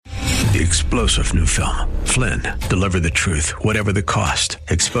The explosive new film, Flynn, deliver the truth, whatever the cost,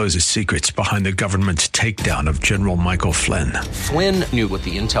 exposes secrets behind the government's takedown of General Michael Flynn. Flynn knew what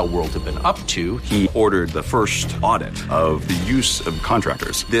the intel world had been up to. He ordered the first audit of the use of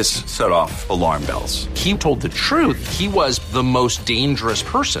contractors. This set off alarm bells. He told the truth. He was the most dangerous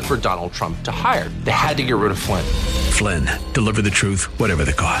person for Donald Trump to hire. They had to get rid of Flynn. Flynn, deliver the truth, whatever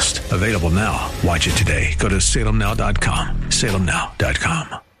the cost. Available now. Watch it today. Go to salemnow.com.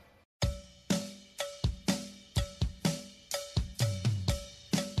 salemnow.com.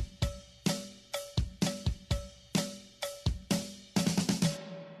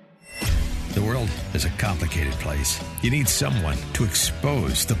 The world is a complicated place. You need someone to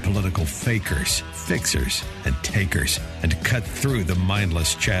expose the political fakers, fixers, and takers, and to cut through the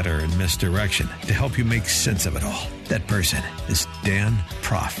mindless chatter and misdirection to help you make sense of it all. That person is Dan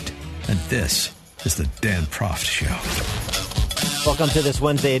Proft, and this is the Dan Proft Show. Welcome to this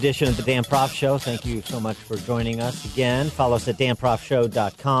Wednesday edition of the Dan Proft Show. Thank you so much for joining us again. Follow us at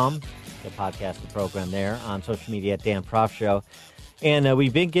danproftshow.com. The podcast, the program there, on social media at Dan Proft Show. And we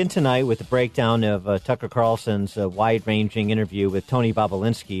begin tonight with a breakdown of Tucker Carlson's wide-ranging interview with Tony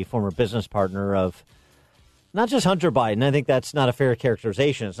Bobulinski, former business partner of not just Hunter Biden. I think that's not a fair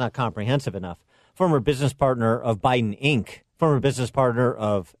characterization. It's not comprehensive enough. Former business partner of Biden, Inc., former business partner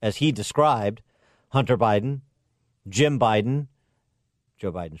of, as he described, Hunter Biden, Jim Biden,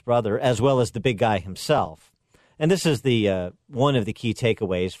 Joe Biden's brother, as well as the big guy himself. And this is the one of the key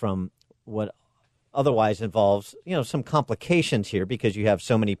takeaways from what otherwise involves, some complications here because you have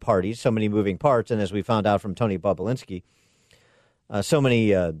so many parties, so many moving parts. And as we found out from Tony Bobulinski, so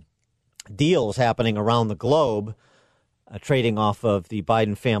many deals happening around the globe, trading off of the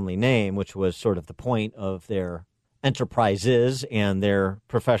Biden family name, which was sort of the point of their enterprises and their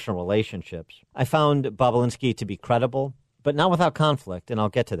professional relationships. I found Bobulinski to be credible, but not without conflict, and I'll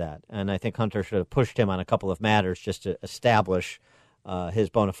get to that. And I think Hunter should have pushed him on a couple of matters just to establish his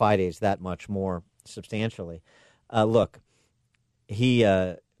bona fides that much more substantially. Look, he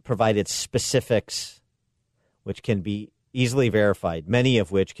provided specifics which can be easily verified, many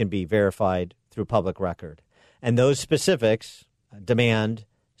of which can be verified through public record. And those specifics demand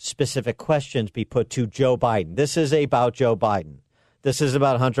specific questions be put to Joe Biden. This is about Joe Biden. This is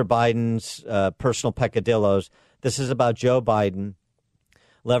about Hunter Biden's personal peccadillos. This is about Joe Biden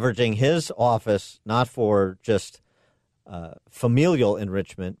leveraging his office not for just familial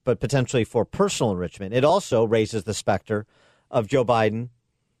enrichment, but potentially for personal enrichment. It also raises the specter of Joe Biden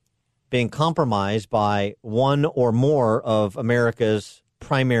being compromised by one or more of America's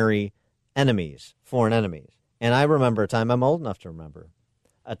primary enemies, foreign enemies. And I remember a time, I'm old enough to remember,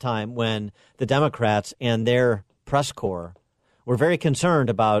 a time when the Democrats and their press corps were very concerned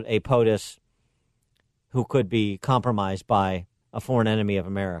about a POTUS who could be compromised by a foreign enemy of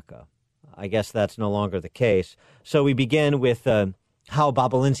America. I guess that's no longer the case. So we begin with how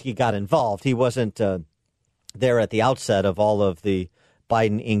Bobulinski got involved. He wasn't there at the outset of all of the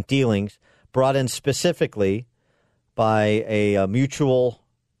Biden Inc. dealings, brought in specifically by a mutual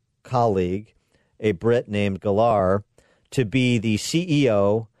colleague, a Brit named Galar, to be the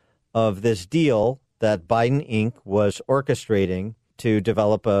CEO of this deal that Biden Inc. was orchestrating to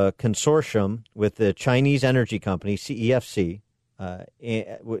develop a consortium with the Chinese energy company, CEFC,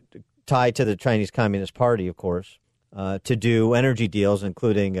 tied to the Chinese Communist Party, of course, to do energy deals,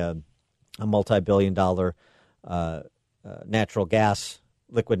 including a multi-billion-dollar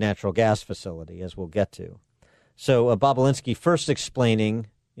liquid natural gas facility, as we'll get to. So Bobulinski first explaining,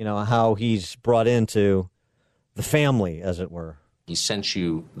 how he's brought into the family, as it were. He sent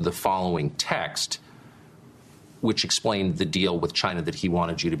you the following text, which explained the deal with China that he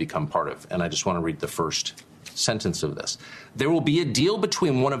wanted you to become part of. And I just want to read the first sentence of this. There will be a deal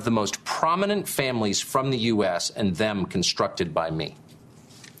between one of the most prominent families from the U.S. and them constructed by me.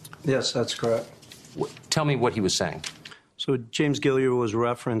 Yes, that's correct. Tell me what he was saying. So James Gilliar was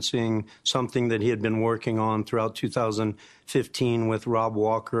referencing something that he had been working on throughout 2015 with Rob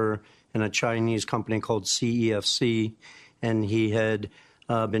Walker and a Chinese company called CEFC. And he had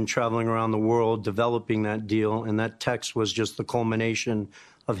been traveling around the world developing that deal. And that text was just the culmination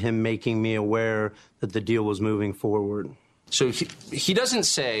of him making me aware that the deal was moving forward. So he doesn't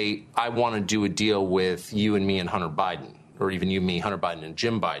say, I want to do a deal with you and me and Hunter Biden, or even you, me, Hunter Biden, and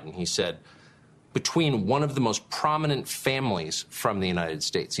Jim Biden. He said, between one of the most prominent families from the United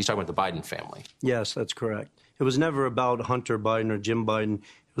States. He's talking about the Biden family. Yes, that's correct. It was never about Hunter Biden or Jim Biden.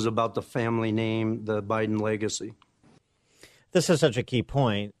 It was about the family name, the Biden legacy. This is such a key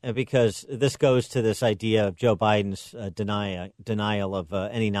point because this goes to this idea of Joe Biden's denial of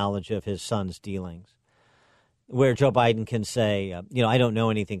any knowledge of his son's dealings. where Joe Biden can say, I don't know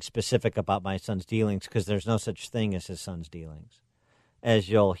anything specific about my son's dealings because there's no such thing as his son's dealings. As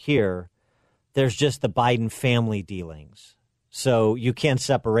you'll hear, there's just the Biden family dealings. So you can't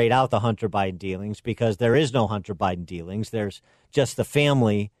separate out the Hunter Biden dealings because there is no Hunter Biden dealings. There's just the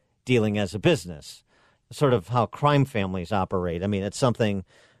family dealing as a business, sort of how crime families operate. I mean, it's something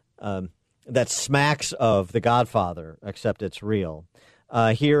that smacks of The Godfather, except it's real.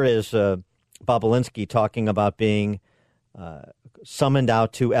 Here is Bobulinski talking about being summoned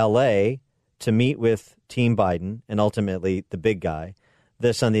out to L.A. to meet with Team Biden and ultimately the big guy.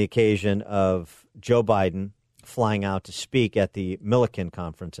 This on the occasion of Joe Biden flying out to speak at the Milliken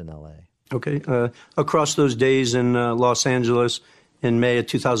Conference in L.A. Okay. Across those days in Los Angeles in May of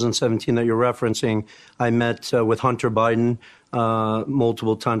 2017 that you're referencing, I met with Hunter Biden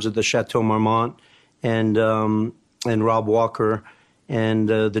multiple times at the Chateau Marmont and Rob Walker. And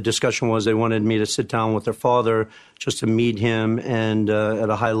the discussion was they wanted me to sit down with their father just to meet him and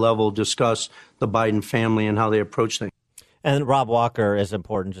at a high level discuss the Biden family and how they approach things. And Rob Walker is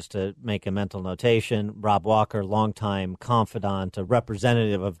important, just to make a mental notation. Rob Walker, longtime confidant, a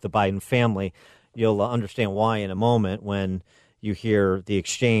representative of the Biden family. You'll understand why in a moment when you hear the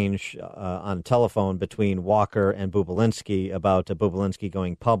exchange on telephone between Walker and Bobulinski about Bobulinski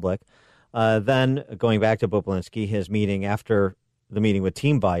going public. Then going back to Bobulinski, his meeting after the meeting with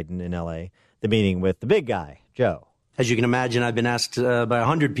Team Biden in L.A., the meeting with the big guy, Joe. As you can imagine, I've been asked by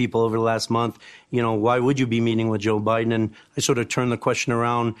 100 people over the last month, why would you be meeting with Joe Biden? And I sort of turned the question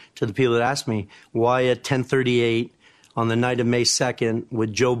around to the people that asked me, why at 10:38 on the night of May 2nd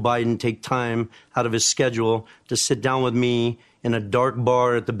would Joe Biden take time out of his schedule to sit down with me in a dark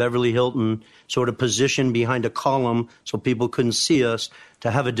bar at the Beverly Hilton, sort of positioned behind a column so people couldn't see us, to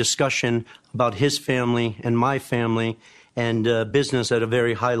have a discussion about his family and my family and business at a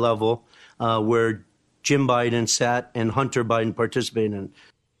very high level where Jim Biden sat and Hunter Biden participated in.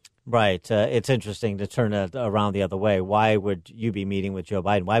 Right. It's interesting to turn it around the other way. Why would you be meeting with Joe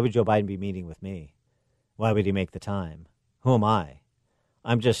Biden? Why would Joe Biden be meeting with me? Why would he make the time? Who am I?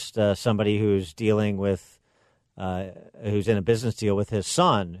 I'm just somebody who's dealing with, who's in a business deal with his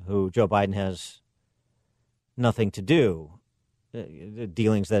son, who Joe Biden has nothing to do.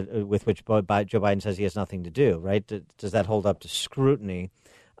 Dealings with which Joe Biden says he has nothing to do, right? Does that hold up to scrutiny?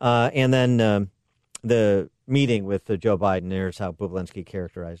 And then the meeting with Joe Biden, here's how Bobulinski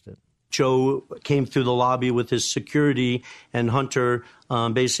characterized it. Joe came through the lobby with his security, and Hunter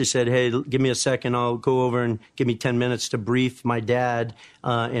basically said, hey, give me a second. I'll go over and give me 10 minutes to brief my dad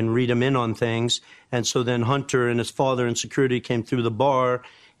and read him in on things. And so then Hunter and his father and security came through the bar,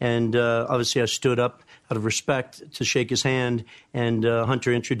 and obviously I stood up out of respect to shake his hand, and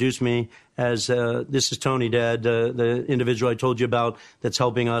Hunter introduced me as, this is Tony, Dad, the individual I told you about that's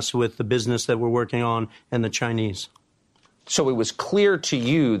helping us with the business that we're working on and the Chinese. So it was clear to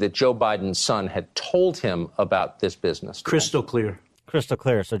you that Joe Biden's son had told him about this business. Crystal clear. Crystal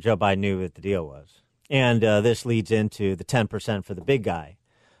clear, so Joe Biden knew what the deal was. And this leads into the 10% for the big guy.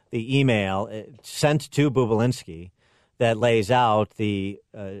 The email sent to Bobulinski that lays out the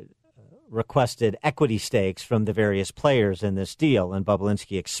requested equity stakes from the various players in this deal, and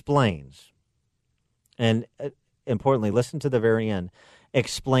Bobulinski explains. And importantly, listen to the very end,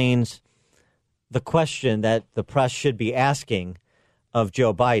 explains the question that the press should be asking of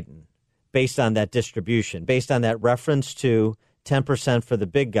Joe Biden based on that distribution, based on that reference to 10% for the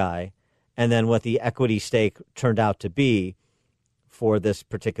big guy, and then what the equity stake turned out to be for this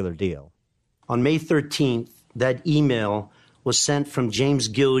particular deal. On May 13th, that email was sent from James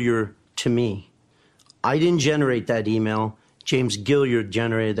Gilliard to me. I didn't generate that email. James Gilliard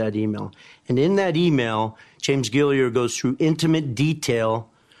generated that email. And in that email, James Gilliard goes through intimate detail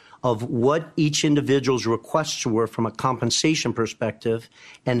of what each individual's requests were from a compensation perspective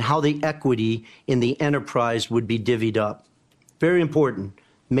and how the equity in the enterprise would be divvied up. Very important.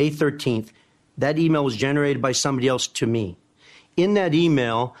 May 13th, that email was generated by somebody else to me. In that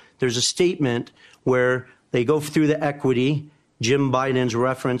email, there's a statement where they go through the equity. Jim Biden's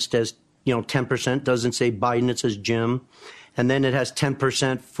referenced as 10%, doesn't say Biden, it says Jim. And then it has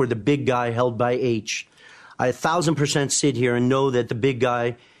 10% for the big guy held by H. I 1,000% sit here and know that the big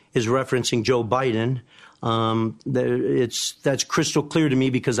guy is referencing Joe Biden. That's crystal clear to me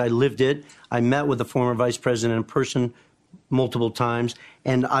because I lived it. I met with the former vice president in person multiple times,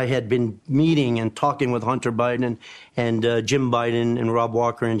 and I had been meeting and talking with Hunter Biden and Jim Biden and Rob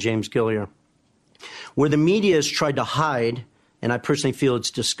Walker and James Gilliard. Where the media has tried to hide, and I personally feel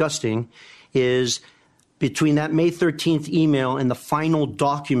it's disgusting, is between that May 13th email and the final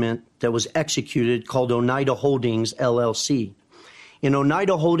document that was executed called Oneida Holdings, LLC. In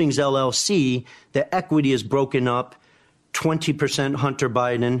Oneida Holdings LLC, the equity is broken up 20% Hunter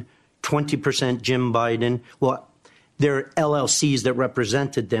Biden, 20% Jim Biden. Well, there are LLCs that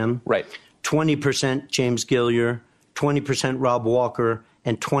represented them. Right. 20% James Gilliar, 20% Rob Walker,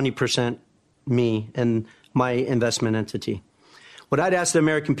 and 20% me and my investment entity. What I'd ask the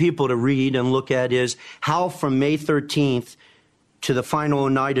American people to read and look at is how from May 13th to the final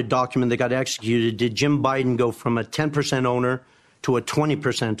Oneida document that got executed did Jim Biden go from a 10% owner to a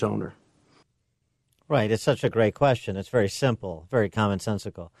 20% owner? Right. It's such a great question. It's very simple, very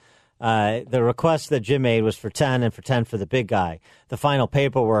commonsensical. The request that Jim made was for 10 and for 10 for the big guy. The final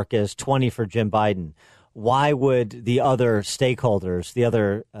paperwork is 20 for Jim Biden. Why would the other stakeholders, the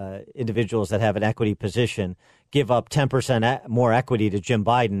other individuals that have an equity position, give up 10% more equity to Jim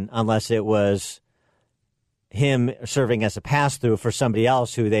Biden unless it was him serving as a pass-through for somebody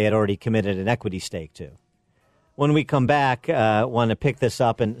else who they had already committed an equity stake to? When we come back, I want to pick this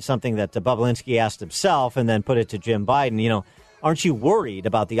up in something that Bobulinski asked himself and then put it to Jim Biden. You know, aren't you worried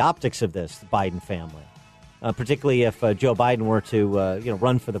about the optics of this, the Biden family? Particularly if Joe Biden were to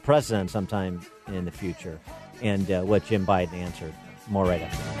run for the president sometime in the future, and what Jim Biden answered. More right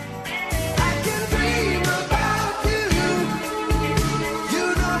after that.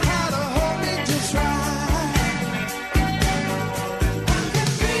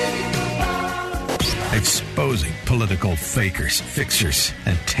 Exposing political fakers, fixers,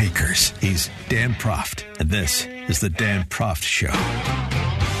 and takers. He's Dan Proft, and this is the Dan Proft Show.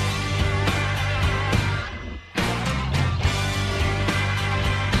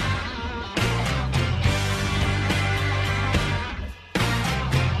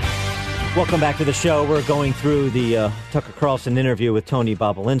 Welcome back to the show. We're going through the Tucker Carlson interview with Tony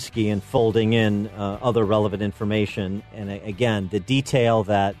Bobulinski and folding in other relevant information. And again, the detail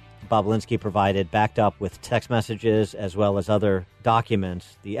that Bobulinski provided, backed up with text messages as well as other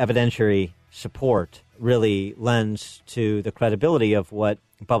documents, the evidentiary support really lends to the credibility of what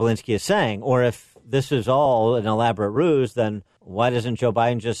Bobulinski is saying. Or if this is all an elaborate ruse, then why doesn't Joe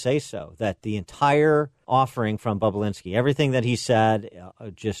Biden just say so? That the entire offering from Bobulinski, everything that he said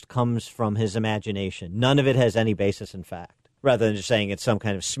just comes from his imagination. None of it has any basis in fact. Rather than just saying it's some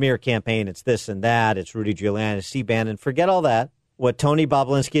kind of smear campaign, it's this and that, it's Rudy Giuliani, it's Steve Bannon, forget all that. What Tony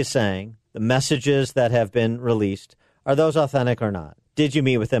Bobulinski is saying, the messages that have been released, are those authentic or not? Did you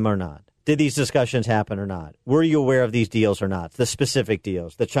meet with them or not? Did these discussions happen or not? Were you aware of these deals or not? The specific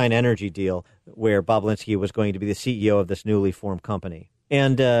deals, the China Energy deal, where Bobulinski was going to be the CEO of this newly formed company.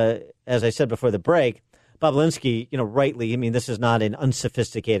 And as I said before the break, Bobulinski, rightly, this is not an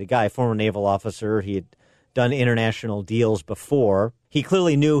unsophisticated guy, former naval officer. He had done international deals before. He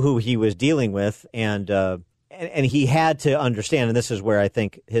clearly knew who he was dealing with, and he had to understand, and this is where I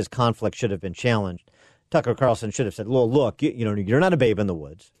think his conflict should have been challenged. Tucker Carlson should have said, well, look, you're not a babe in the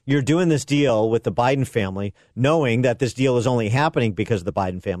woods. You're doing this deal with the Biden family, knowing that this deal is only happening because of the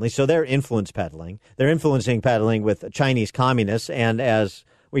Biden family. So they're influence peddling. They're influencing peddling with Chinese communists. And as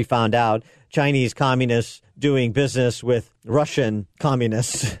we found out, Chinese communists doing business with Russian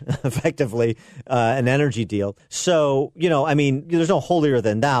communists, effectively, an energy deal. So, there's no holier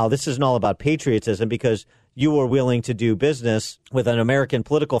than thou. This isn't all about patriotism because you were willing to do business with an American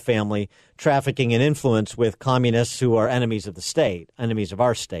political family trafficking in influence with communists who are enemies of the state, enemies of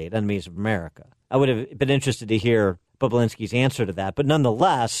our state, enemies of America. I would have been interested to hear Bobulinski's answer to that. But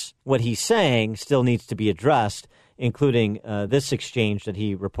nonetheless, what he's saying still needs to be addressed, including this exchange that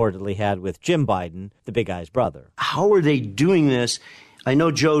he reportedly had with Jim Biden, the big guy's brother. How are they doing this? I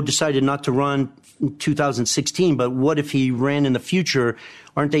know Joe decided not to run in 2016, but what if he ran in the future?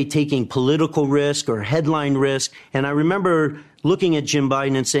 Aren't they taking political risk or headline risk? And I remember looking at Jim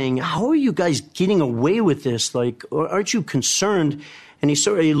Biden and saying, how are you guys getting away with this? Like, aren't you concerned? And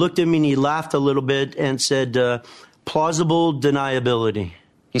he looked at me and he laughed a little bit and said, plausible deniability.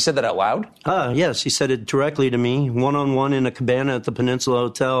 He said that out loud? Yes, he said it directly to me, one-on-one in a cabana at the Peninsula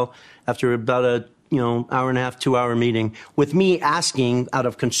Hotel after about a hour and a half, 2-hour meeting, with me asking out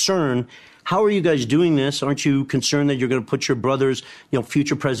of concern, how are you guys doing this? Aren't you concerned that you're going to put your brother's,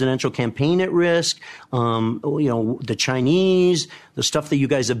 future presidential campaign at risk? The Chinese, the stuff that you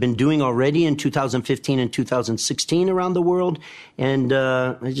guys have been doing already in 2015 and 2016 around the world. And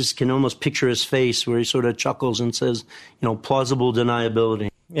I just can almost picture his face where he sort of chuckles and says, plausible deniability.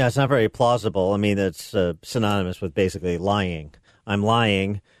 Yeah, it's not very plausible. it's synonymous with basically lying. I'm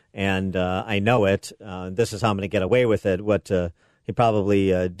lying. And I know it. This is how I'm going to get away with it. What he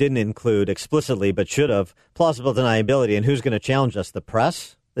probably didn't include explicitly, but should have, plausible deniability. And who's going to challenge us? The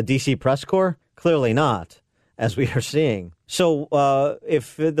press? The D.C. press corps? Clearly not. as we are seeing. So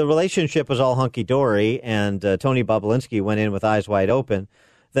if the relationship was all hunky-dory and Tony Bobulinski went in with eyes wide open,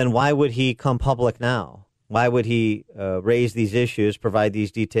 then why would he come public now? Why would he raise these issues, provide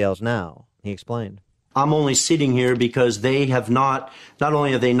these details now? He explained. I'm only sitting here because they have not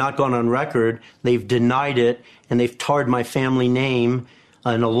only have they not gone on record, they've denied it, and they've tarred my family name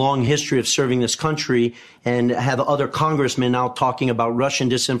and a long history of serving this country, and have other congressmen now talking about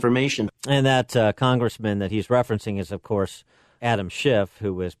Russian disinformation. And that congressman that he's referencing is, of course, Adam Schiff,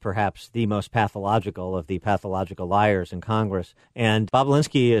 who is perhaps the most pathological of the pathological liars in Congress. And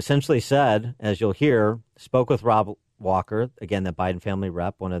Bobulinski essentially said, as you'll hear, spoke with Rob Walker, again, the Biden family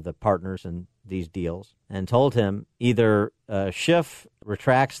rep, one of the partners in these deals, and told him either Schiff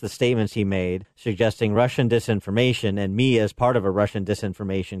retracts the statements he made suggesting Russian disinformation and me as part of a Russian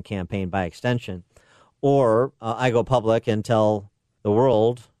disinformation campaign by extension, or I go public and tell the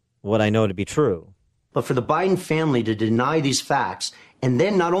world what I know to be true. But for the Biden family to deny these facts, and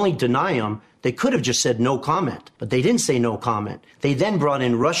then not only deny them, they could have just said no comment, but they didn't say no comment. They then brought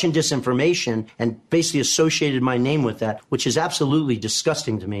in Russian disinformation and basically associated my name with that, which is absolutely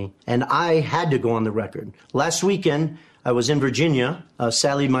disgusting to me. And I had to go on the record. Last weekend, I was in Virginia.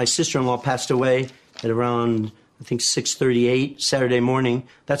 Sadly, my sister-in-law passed away at around, I think, 6:38 Saturday morning.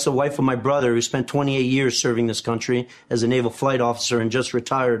 That's the wife of my brother, who spent 28 years serving this country as a naval flight officer and just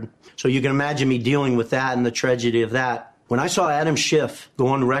retired. So you can imagine me dealing with that and the tragedy of that. When I saw Adam Schiff go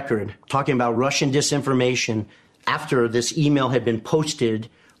on record talking about Russian disinformation after this email had been posted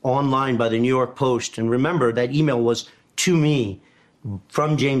online by the New York Post, and remember, that email was to me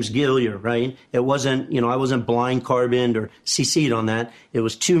from James Gilliar, right? It wasn't, I wasn't blind carboned or CC'd on that. It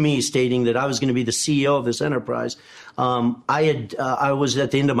was to me stating that I was going to be the CEO of this enterprise. I was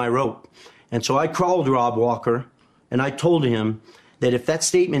at the end of my rope. And so I called Rob Walker and I told him that if that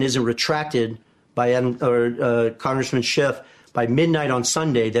statement isn't retracted by Congressman Schiff by midnight on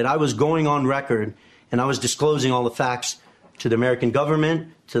Sunday, that I was going on record and I was disclosing all the facts to the American government,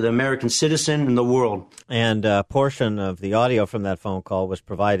 to the American citizen, and the world. And a portion of the audio from that phone call was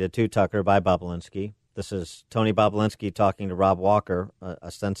provided to Tucker by Bobulinski. This is Tony Bobulinski talking to Rob Walker,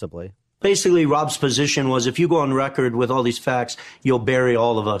 ostensibly. Basically, Rob's position was, if you go on record with all these facts, you'll bury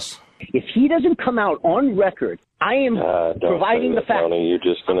all of us. If he doesn't come out on record, I am providing the facts. Tony, you're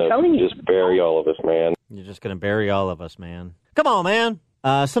just going to bury all of us, man. You're just going to bury all of us, man. Come on,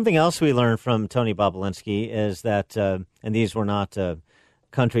 man. Something else we learned from Tony Bobulinski is that, and these were not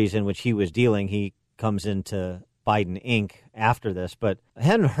countries in which he was dealing. He comes into Biden Inc. after this, but I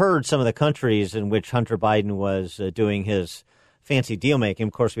hadn't heard some of the countries in which Hunter Biden was doing his fancy deal-making.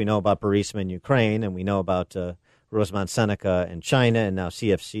 Of course, we know about Burisma in Ukraine, and we know about Rosemont Seneca in China, and now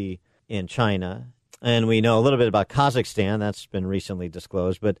CFC in China. And we know a little bit about Kazakhstan. That's been recently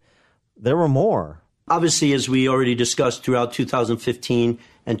disclosed, but there were more. Obviously, as we already discussed throughout 2015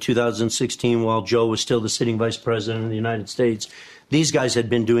 and 2016, while Joe was still the sitting vice president of the United States, these guys had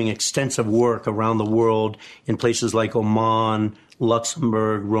been doing extensive work around the world in places like Oman,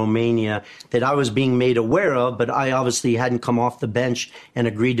 Luxembourg, Romania, that I was being made aware of, but I obviously hadn't come off the bench and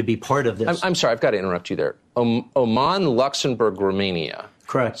agreed to be part of this. I'm sorry, I've got to interrupt you there. Oman, Luxembourg, Romania.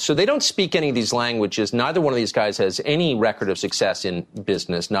 Correct. So they don't speak any of these languages. Neither one of these guys has any record of success in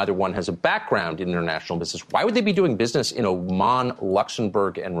business. Neither one has a background in international business. Why would they be doing business in Oman,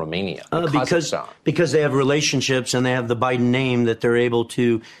 Luxembourg, and Romania? Because they have relationships and they have the Biden name that they're able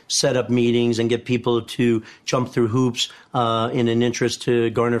to set up meetings and get people to jump through hoops in an interest to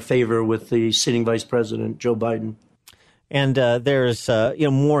garner favor with the sitting vice president, Joe Biden. And there's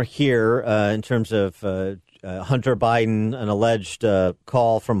more here in terms of Hunter Biden, an alleged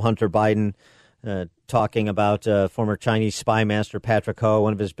call from Hunter Biden talking about former Chinese spy master Patrick Ho,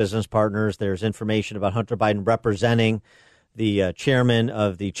 one of his business partners. There's information about Hunter Biden representing the chairman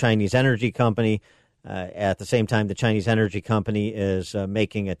of the Chinese energy company. At the same time, the Chinese energy company is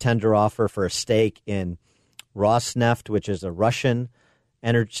making a tender offer for a stake in Rosneft, which is a Russian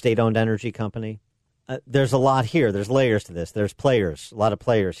state-owned energy company. There's a lot here. There's layers to this. There's players, a lot of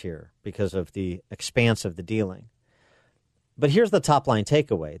players here because of the expanse of the dealing. But here's the top line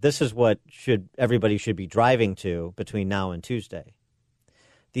takeaway. This is what everybody should be driving to between now and Tuesday.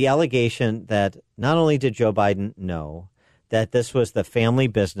 The allegation that not only did Joe Biden know that this was the family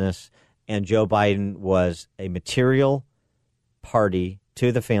business and Joe Biden was a material party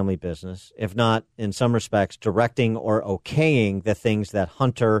to the family business, if not in some respects directing or okaying the things that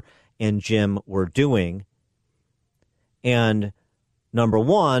Hunter and Jim were doing. And number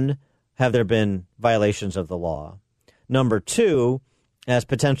one, have there been violations of the law? Number two, as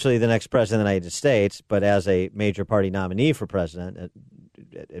potentially the next president of the United States, but as a major party nominee for president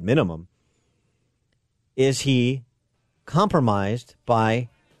at minimum, is he compromised by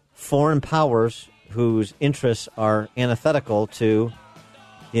foreign powers whose interests are antithetical to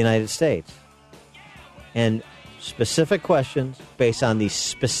the United States? And specific questions based on the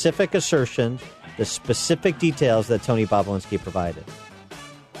specific assertions, the specific details that Tony Bobulinski provided.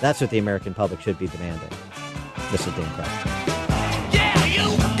 That's what the American public should be demanding. This is Dan Croft. Yeah,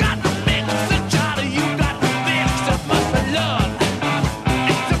 you got the mix, the Charlie, you got the mix, it must be love.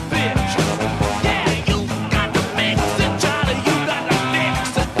 It's a bitch. Yeah, you got the mix, the Charlie, you got the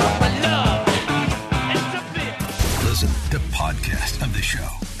mix, it must be love. It's a bitch. Listen to podcast of the show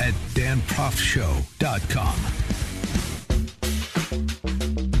at danproftshow.com.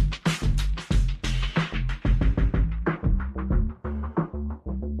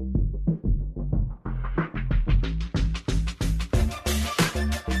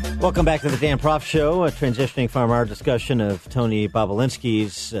 Welcome back to the Dan Proft Show, transitioning from our discussion of Tony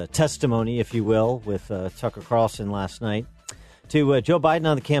Bobulinski's testimony, if you will, with Tucker Carlson last night, to Joe Biden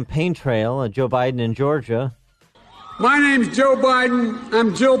on the campaign trail. Joe Biden in Georgia. My name's Joe Biden.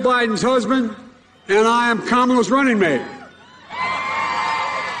 I'm Jill Biden's husband, and I am Kamala's running mate.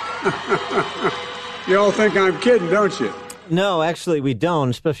 You all think I'm kidding, don't you? No, actually, we don't,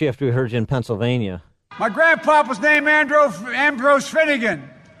 especially after we heard you in Pennsylvania. My grandpa was named Ambrose Finnegan.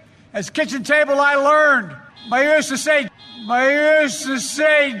 At the kitchen table, I learned. I used to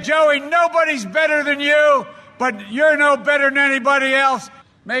say, Joey, nobody's better than you, but you're no better than anybody else.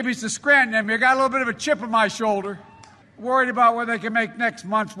 Maybe it's the Scranton in me. I got a little bit of a chip on my shoulder. Worried about whether they can make next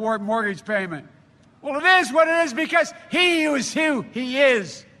month's mortgage payment. Well, it is what it is because he is who he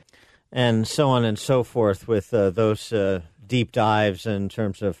is. And so on and so forth with those deep dives in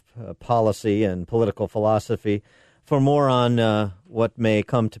terms of policy and political philosophy. For more on what may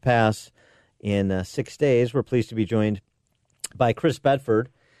come to pass in 6 days, we're pleased to be joined by Chris Bedford.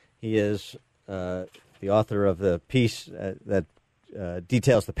 He is the author of the piece that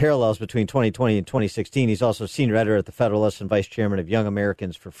details the parallels between 2020 and 2016. He's also senior editor at The Federalist and vice chairman of Young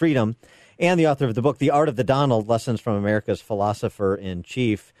Americans for Freedom, and the author of the book, The Art of the Donald, Lessons from America's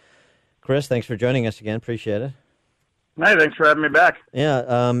Philosopher-in-Chief. Chris, thanks for joining us again. Appreciate it. Hey, thanks for having me back. Yeah,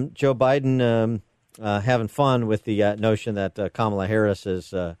 Joe Biden having fun with the notion that Kamala Harris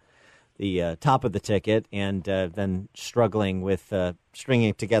is the top of the ticket and then struggling with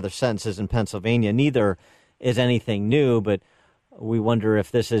stringing together sentences in Pennsylvania. Neither is anything new, but we wonder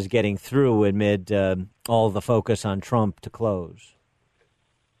if this is getting through amid all the focus on Trump to close.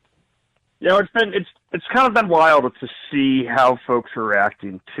 You know, it's kind of been wild to see how folks are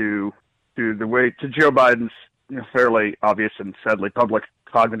reacting to Joe Biden's fairly obvious and sadly public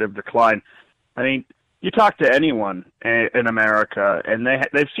cognitive decline. I mean, you talk to anyone in America, and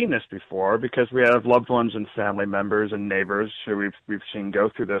they've seen this before because we have loved ones and family members and neighbors who we've seen go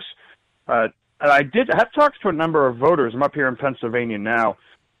through this. And I have talked to a number of voters. I'm up here in Pennsylvania now,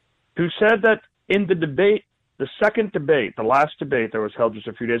 who said that in the debate, the second debate, the last debate that was held just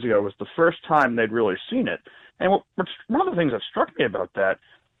a few days ago, was the first time they'd really seen it. And one of the things that struck me about that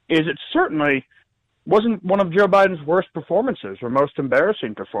is it certainly wasn't one of Joe Biden's worst performances or most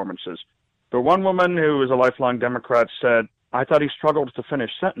embarrassing performances. The one woman who was a lifelong Democrat said, I thought he struggled to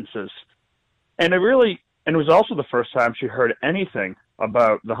finish sentences. And it was also the first time she heard anything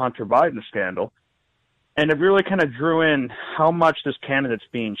about the Hunter Biden scandal. And it really kind of drew in how much this candidate's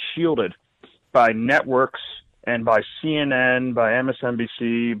being shielded by networks and by CNN, by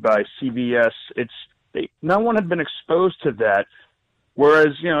MSNBC, by CBS. No one had been exposed to that.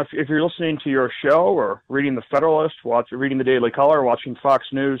 Whereas, if you're listening to your show or reading The Federalist, reading the Daily Caller, watching Fox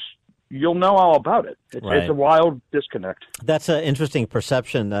News, you'll know all about it. It's a wild disconnect. That's an interesting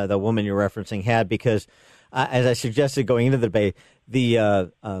perception the woman you're referencing had because, as I suggested going into the debate,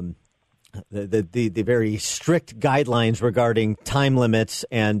 the very strict guidelines regarding time limits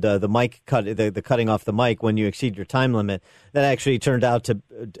and the cutting off the mic when you exceed your time limit, that actually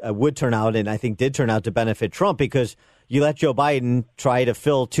would turn out and I think did turn out to benefit Trump because you let Joe Biden try to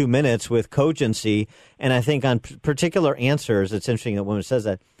fill 2 minutes with cogency. And I think on particular answers, it's interesting that woman says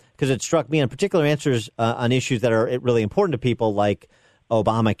that because it struck me on particular answers on issues that are really important to people like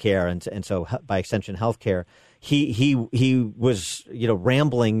Obamacare and so by extension health care. He was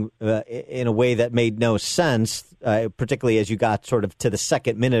rambling in a way that made no sense, particularly as you got sort of to the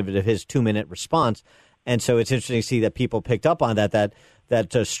second minute of his 2-minute response. And so it's interesting to see that people picked up on that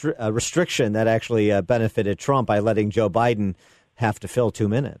restriction that actually benefited Trump by letting Joe Biden have to fill 2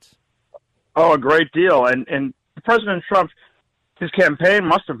 minutes. Oh, a great deal. And President Trump, his campaign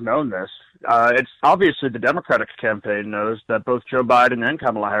must have known this. It's obviously the Democratic campaign knows that both Joe Biden and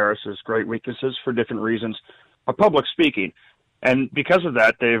Kamala Harris's great weaknesses for different reasons are public speaking. And because of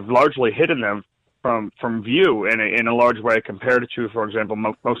that, they've largely hidden them from view in a large way compared to, for example,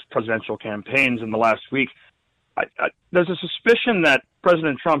 most presidential campaigns in the last week. There's a suspicion that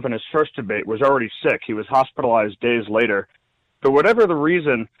President Trump in his first debate was already sick. He was hospitalized days later. But whatever the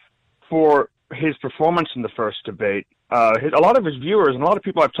reason for his performance in the first debate, a lot of his viewers and a lot of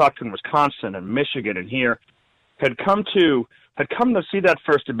people I've talked to in Wisconsin and Michigan and here had come to see that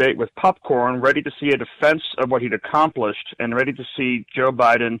first debate with popcorn, ready to see a defense of what he'd accomplished and ready to see Joe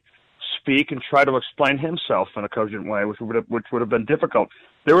Biden speak and try to explain himself in a cogent way, which would have been difficult.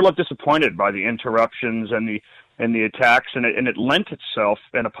 They were a little disappointed by the interruptions and the attacks, and it lent itself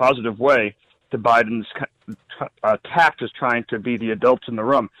in a positive way to Biden's tact as trying to be the adults in the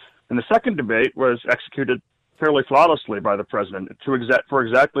room. And the second debate was executed fairly flawlessly by the president for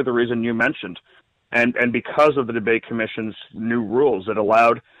exactly the reason you mentioned, and because of the debate commission's new rules that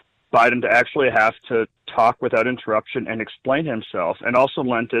allowed Biden to actually have to talk without interruption and explain himself, and also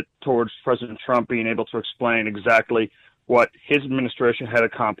lent it towards President Trump being able to explain exactly what his administration had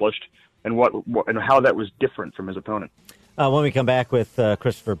accomplished and and how that was different from his opponent. When we come back with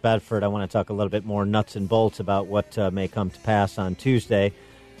Christopher Bedford, I want to talk a little bit more nuts and bolts about what may come to pass on Tuesday.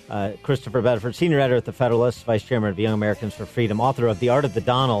 Christopher Bedford, senior editor at The Federalist, vice chairman of Young Americans for Freedom, author of The Art of the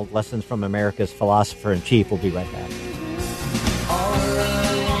Donald, Lessons from America's Philosopher-in-Chief. We'll be right back.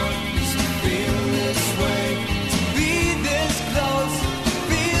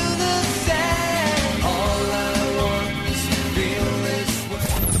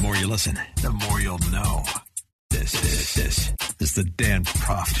 Listen, the more you'll know. This is the Dan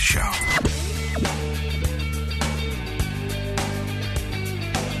Proft Show.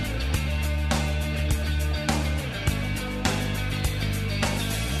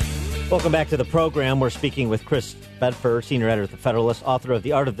 Welcome back to the program. We're speaking with Chris Bedford, senior editor at The Federalist, author of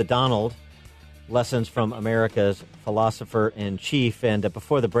The Art of the Donald, Lessons from America's Philosopher-in-Chief. And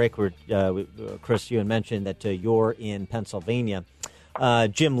before the break, Chris, you had mentioned that you're in Pennsylvania.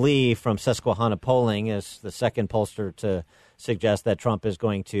 Jim Lee from Susquehanna Polling is the second pollster to suggest that Trump is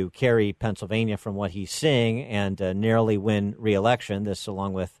going to carry Pennsylvania from what he's seeing and narrowly win re-election. This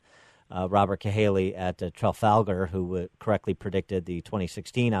along with Robert Cahaley at Trafalgar, who correctly predicted the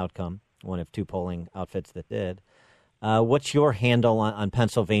 2016 outcome, one of two polling outfits that did. What's your handle on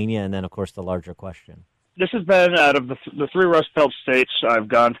Pennsylvania and then, of course, the larger question? This has been, out of the three Rust Belt states I've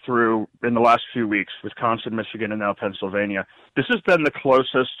gone through in the last few weeks, Wisconsin, Michigan, and now Pennsylvania, this has been the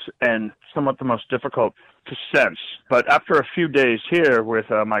closest and somewhat the most difficult to sense. But after a few days here with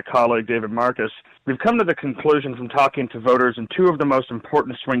my colleague David Marcus, we've come to the conclusion from talking to voters in two of the most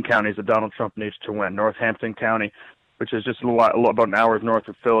important swing counties that Donald Trump needs to win, Northampton County, which is just about an hour north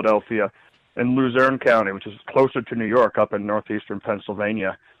of Philadelphia, and Luzerne County, which is closer to New York up in northeastern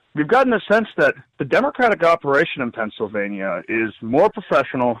Pennsylvania. We've gotten the sense that the Democratic operation in Pennsylvania is more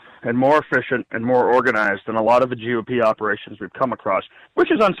professional and more efficient and more organized than a lot of the GOP operations we've come across,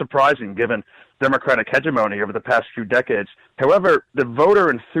 which is unsurprising given Democratic hegemony over the past few decades. However, the voter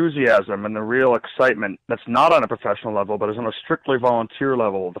enthusiasm and the real excitement that's not on a professional level but is on a strictly volunteer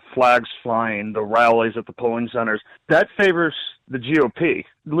level, the flags flying, the rallies at the polling centers, that favors the GOP.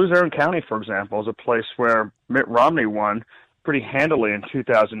 Luzerne County, for example, is a place where Mitt Romney won pretty handily in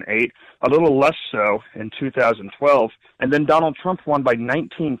 2008, a little less so in 2012, and then Donald Trump won by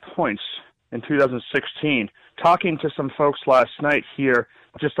 19 points in 2016. Talking to some folks last night here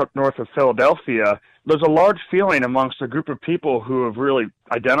just up north of Philadelphia, there's a large feeling amongst a group of people who have really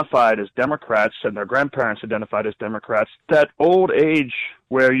identified as Democrats and their grandparents identified as Democrats, that old age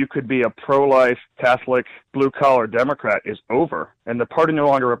where you could be a pro-life, Catholic, blue-collar Democrat is over, and the party no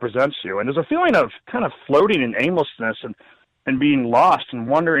longer represents you. And there's a feeling of kind of floating in aimlessness and being lost and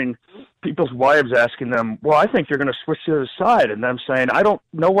wondering, people's wives asking them, well, I think you're going to switch to the other side, and them saying, I don't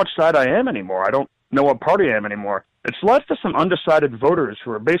know what side I am anymore. I don't know what party I am anymore. It's left to some undecided voters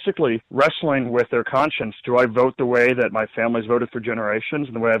who are basically wrestling with their conscience. Do I vote the way that my family's voted for generations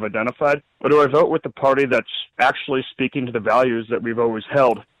and the way I've identified? Or do I vote with the party that's actually speaking to the values that we've always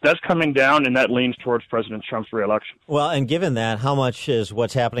held? That's coming down, and that leans towards President Trump's reelection. Well, and given that, how much is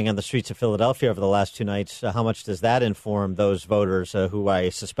what's happening on the streets of Philadelphia over the last two nights, how much does that inform those voters who I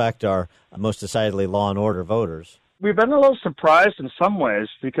suspect are most decidedly law and order voters? We've been a little surprised in some ways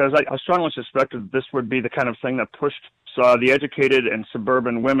because I strongly suspected this would be the kind of thing that pushed the educated and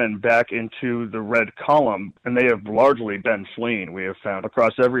suburban women back into the red column, and they have largely been fleeing, we have found,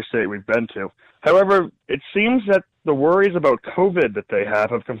 across every state we've been to. However, it seems that the worries about COVID that they have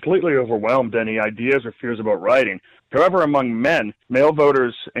completely overwhelmed any ideas or fears about writing. However, among men, male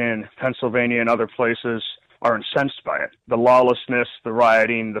voters in Pennsylvania and other places are incensed by it. The lawlessness, the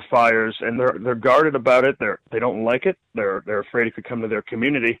rioting, the fires, and they're guarded about it. They don't like it. They're afraid it could come to their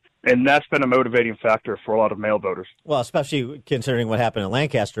community, and that's been a motivating factor for a lot of male voters. Well, especially considering what happened in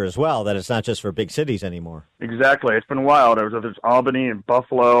Lancaster as well, that it's not just for big cities anymore. Exactly. It's been wild. There's Albany and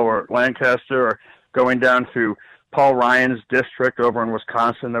Buffalo or Lancaster or going down through Paul Ryan's district over in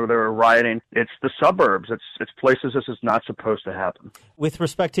Wisconsin. They were rioting. It's the suburbs. It's places this is not supposed to happen. With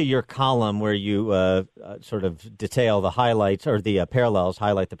respect to your column where you sort of detail the highlights or the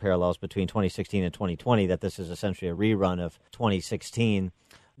highlight the parallels between 2016 and 2020, that this is essentially a rerun of 2016.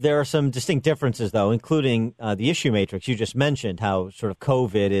 There are some distinct differences, though, including the issue matrix. You just mentioned how sort of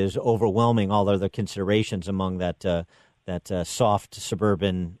COVID is overwhelming all other considerations among that soft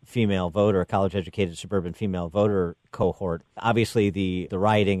suburban female voter, college-educated suburban female voter cohort. Obviously, the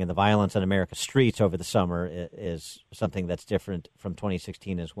rioting and the violence on America's streets over the summer is something that's different from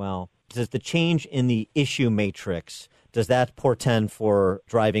 2016 as well. Does the change in the issue matrix, does that portend for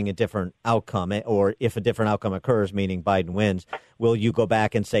driving a different outcome? Or if a different outcome occurs, meaning Biden wins, will you go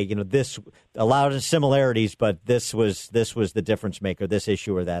back and say, this allowed similarities, but this was the difference maker, this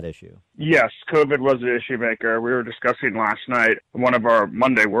issue or that issue? Yes, COVID was the issue maker. We were discussing last night one of our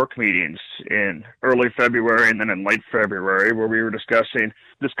Monday work meetings in early February and then in late February, where we were discussing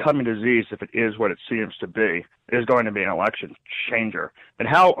this coming disease, if it is what it seems to be, is going to be an election changer. And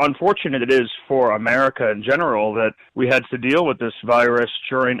how unfortunate it is for America in general that we had to deal with this virus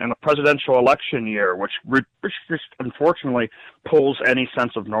during a presidential election year, which just unfortunately pulls any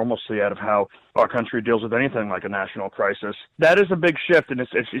sense of normalcy out of how our country deals with anything like a national crisis. That is a big shift, and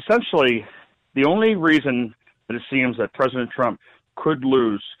it's essentially the only reason that it seems that President Trump could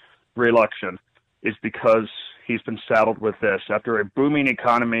lose re-election is because he's been saddled with this. After a booming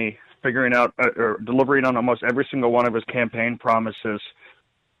economy, figuring out or delivering on almost every single one of his campaign promises,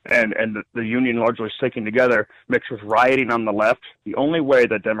 and the union largely sticking together, mixed with rioting on the left, the only way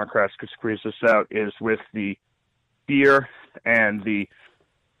that Democrats could squeeze this out is with the fear and the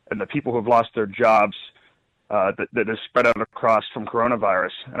people who've lost their jobs that is spread out across from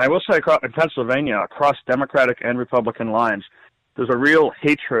coronavirus. And I will say in Pennsylvania, across Democratic and Republican lines, there's a real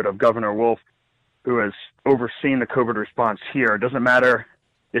hatred of Governor Wolf, who has overseen the COVID response here. It doesn't matter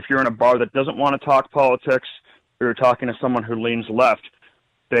if you're in a bar that doesn't want to talk politics or you're talking to someone who leans left.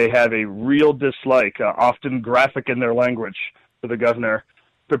 They have a real dislike, often graphic in their language, for the governor.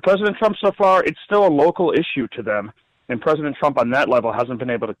 But President Trump, so far, it's still a local issue to them. And President Trump on that level hasn't been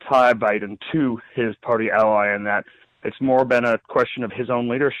able to tie Biden to his party ally in that. It's more been a question of his own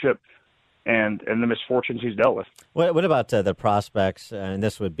leadership and the misfortunes he's dealt with. What about the prospects, and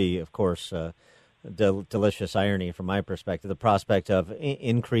this would be, of course, delicious irony from my perspective, the prospect of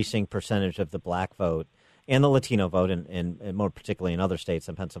increasing percentage of the black vote and the Latino vote, and more particularly in other states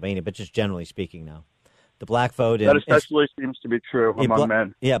than Pennsylvania, but just generally speaking now. The black vote... That especially seems to be true among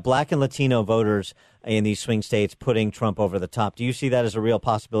men. Yeah, black and Latino voters in these swing states putting Trump over the top. Do you see that as a real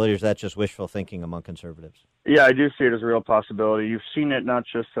possibility, or is that just wishful thinking among conservatives? Yeah, I do see it as a real possibility. You've seen it not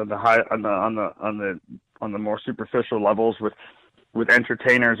just on the more superficial levels with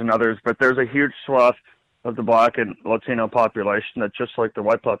entertainers and others, but there's a huge swath of the black and Latino population that, just like the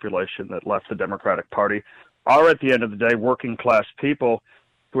white population that left the Democratic Party, are at the end of the day working class people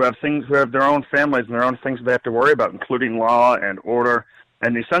who have their own families and their own things they have to worry about, including law and order,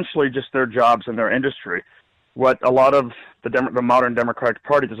 and essentially just their jobs and their industry. What a lot of the modern Democratic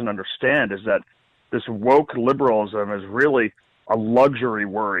Party doesn't understand is that this woke liberalism is really a luxury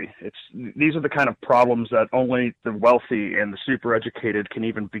worry. These are the kind of problems that only the wealthy and the super educated can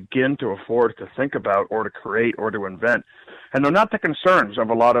even begin to afford to think about or to create or to invent. And they're not the concerns of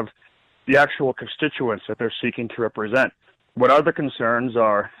a lot of the actual constituents that they're seeking to represent. What other concerns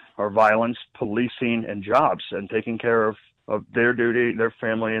are violence, policing, and jobs, and taking care of their duty, their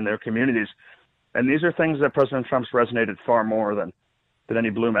family, and their communities. And these are things that President Trump's resonated far more than any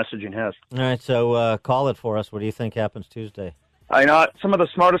blue messaging has. All right, so call it for us. What do you think happens Tuesday? I know some of the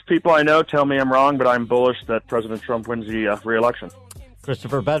smartest people I know tell me I'm wrong, but I'm bullish that President Trump wins the re-election.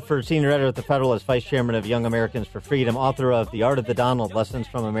 Christopher Bedford, senior editor at The Federalist, vice chairman of Young Americans for Freedom, author of The Art of the Donald, Lessons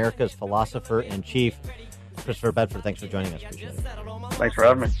from America's Philosopher-in-Chief. Christopher Bedford, thanks for joining us. Appreciate it. Thanks for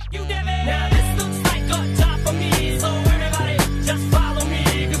having me. Now this looks like a job for me, so everybody just follow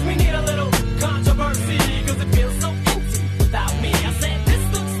me, because we need a little controversy, because it feels so empty without me. I said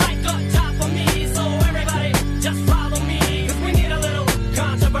this looks like a job for me, so everybody just follow me, because we need a little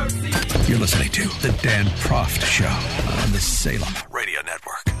controversy. You're listening to The Dan Proft Show on the Salem Radio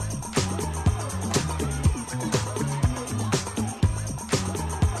Network.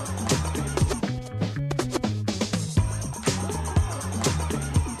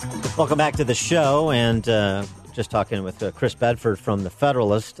 Welcome back to the show, and just talking with Chris Bedford from The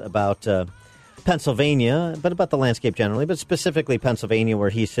Federalist about Pennsylvania, but about the landscape generally, but specifically Pennsylvania, where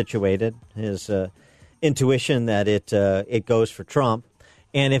he's situated, his intuition that it goes for Trump.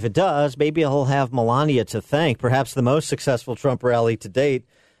 And if it does, maybe he'll have Melania to thank. Perhaps the most successful Trump rally to date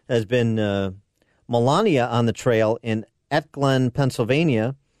has been Melania on the trail in Glen,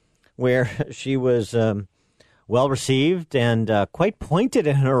 Pennsylvania, where she was well-received and quite pointed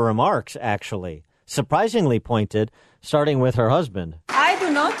in her remarks, actually. Surprisingly pointed, starting with her husband. I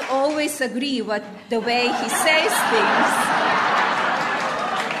do not always agree with the way he says things,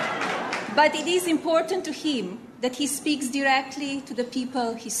 but it is important to him that he speaks directly to the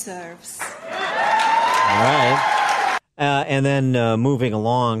people he serves. All right. And then moving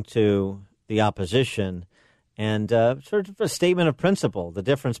along to the opposition and sort of a statement of principle, the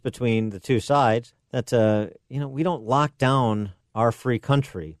difference between the two sides, that, we don't lock down our free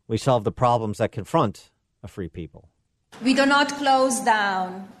country. We solve the problems that confront a free people. We do not close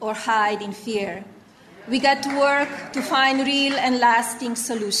down or hide in fear. We get to work to find real and lasting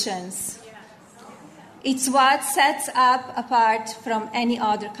solutions. It's what sets us apart from any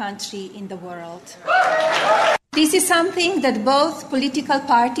other country in the world. This is something that both political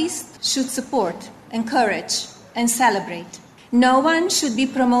parties should support, encourage, and celebrate. No one should be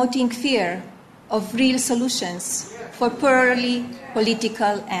promoting fear of real solutions for purely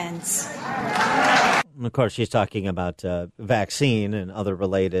political ends. Of course, she's talking about vaccine and other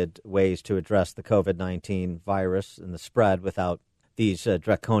related ways to address the COVID-19 virus and the spread without these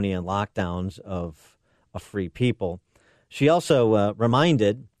draconian lockdowns of free people. She also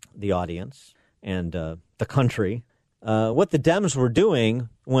reminded the audience and the country what the Dems were doing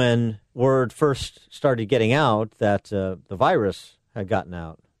when word first started getting out that the virus had gotten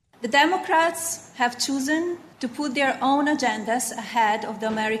out. The Democrats have chosen to put their own agendas ahead of the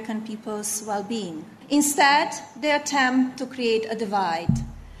American people's well-being. Instead, they attempt to create a divide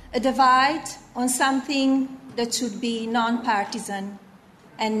on something that should be non-partisan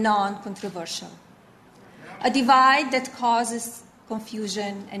and non-controversial. A divide that causes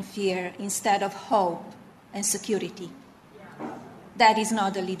confusion and fear instead of hope and security. That is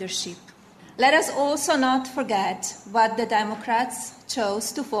not the leadership. Let us also not forget what the Democrats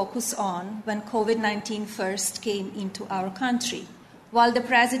chose to focus on when COVID-19 first came into our country. While the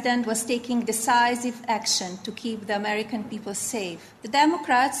president was taking decisive action to keep the American people safe, the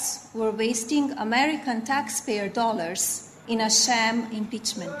Democrats were wasting American taxpayer dollars in a sham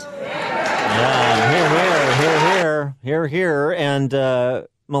impeachment. Yeah, here. And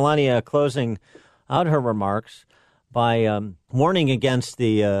Melania closing out her remarks by warning against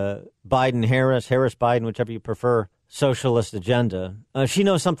the Harris-Biden, whichever you prefer, socialist agenda. She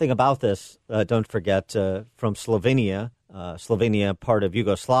knows something about this, don't forget, from Slovenia. Slovenia, part of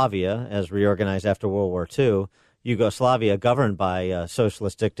Yugoslavia, as reorganized after World War II. Yugoslavia governed by a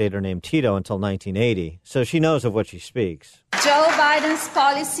socialist dictator named Tito until 1980. So she knows of what she speaks. Joe Biden's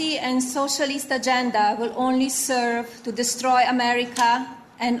policy and socialist agenda will only serve to destroy America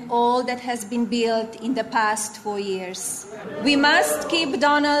and all that has been built in the past 4 years. We must keep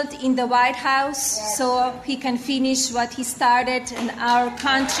Donald in the White House so he can finish what he started and our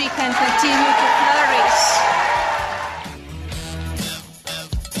country can continue to flourish.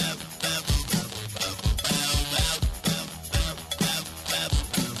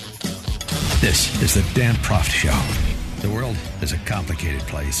 This is the Dan Proft Show. The world is a complicated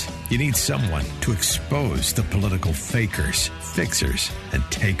place. You need someone to expose the political fakers, fixers, and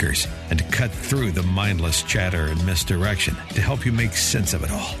takers, and to cut through the mindless chatter and misdirection to help you make sense of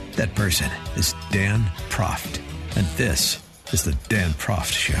it all. That person is Dan Proft. And this is the Dan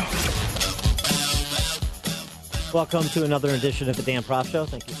Proft Show. Welcome to another edition of the Dan Proft Show.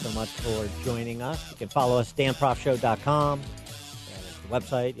 Thank you so much for joining us. You can follow us, danproftshow.com. That is the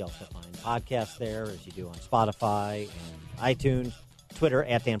website. You also find podcasts there, as you do on Spotify and iTunes, Twitter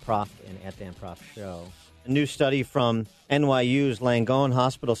 @DanProft and @DanProftShow. A new study from NYU's Langone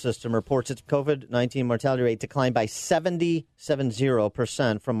Hospital System reports its COVID-19 mortality rate declined by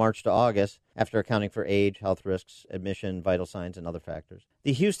 70% from March to August, after accounting for age, health risks, admission, vital signs, and other factors.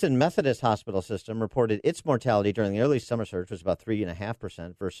 The Houston Methodist Hospital System reported its mortality during the early summer surge was about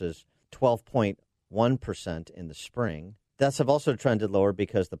 3.5% versus 12.1% in the spring. Deaths have also trended lower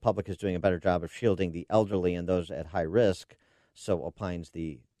because the public is doing a better job of shielding the elderly and those at high risk, so opines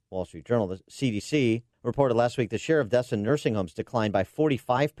the Wall Street Journal. The CDC reported last week the share of deaths in nursing homes declined by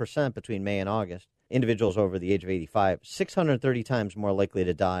 45% between May and August. Individuals over the age of 85, 630 times more likely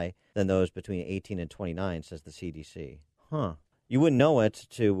to die than those between 18 and 29, says the CDC. You wouldn't know it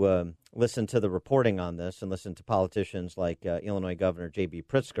to listen to the reporting on this and listen to politicians like Illinois Governor J.B.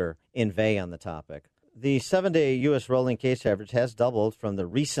 Pritzker inveigh on the topic. The 7-day U.S. rolling case average has doubled from the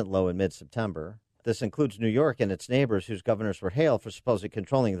recent low in mid-September. This includes New York and its neighbors, whose governors were hailed for supposedly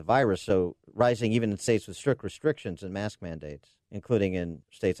controlling the virus, so rising even in states with strict restrictions and mask mandates, including in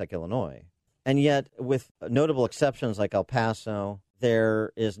states like Illinois. And yet, with notable exceptions like El Paso,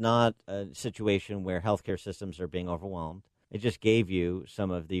 there is not a situation where healthcare systems are being overwhelmed. It just gave you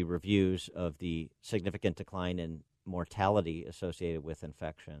some of the reviews of the significant decline in mortality associated with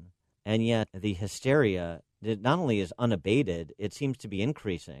infection. And yet the hysteria not only is unabated, it seems to be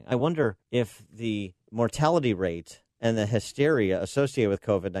increasing. I wonder if the mortality rate and the hysteria associated with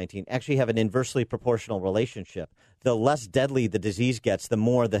COVID-19 actually have an inversely proportional relationship. The less deadly the disease gets, the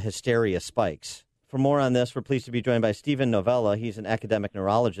more the hysteria spikes. For more on this, we're pleased to be joined by Stephen Novella. He's an academic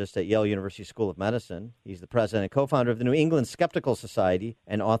neurologist at Yale University School of Medicine. He's the president and co-founder of the New England Skeptical Society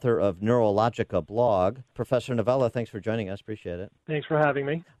and author of Neurologica blog. Professor Novella, thanks for joining us. Appreciate it. Thanks for having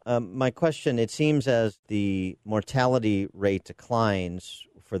me. My question, it seems as the mortality rate declines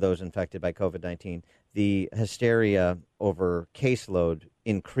for those infected by COVID-19, the hysteria over caseload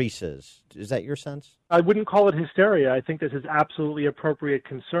increases. Is that your sense? I wouldn't call it hysteria. I think this is absolutely appropriate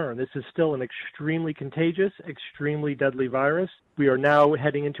concern. This is still an extremely contagious, extremely deadly virus. We are now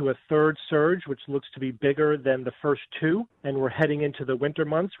heading into a third surge, which looks to be bigger than the first two, and we're heading into the winter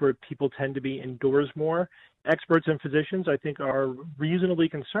months where people tend to be indoors more. Experts and physicians, I think, are reasonably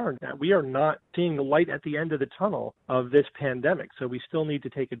concerned that we are not seeing the light at the end of the tunnel of this pandemic, so we still need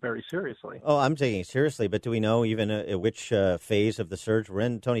to take it very seriously. Oh, I'm taking it seriously, but do we know even which phase of the surge we're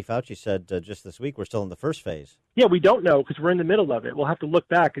in? Tony Fauci said just this week we're still in the first phase. Yeah, we don't know because we're in the middle of it. We'll have to look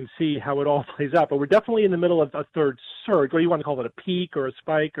back and see how it all plays out, but we're definitely in the middle of a third surge, whether you want to call it a peak or a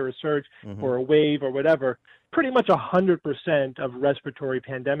spike or a surge or a wave or whatever. Pretty much 100% of respiratory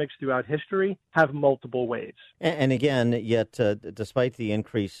pandemics throughout history have multiple waves. And again, yet despite the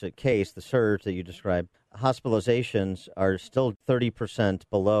increased case, the surge that you described, hospitalizations are still 30%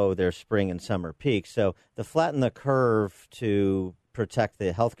 below their spring and summer peaks. So the flatten the curve to protect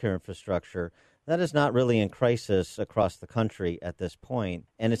the healthcare infrastructure, that is not really in crisis across the country at this point.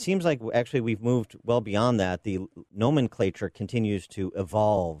 And it seems like actually we've moved well beyond that. The nomenclature continues to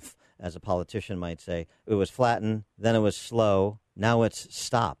evolve, as a politician might say. It was flatten, then it was slow, now it's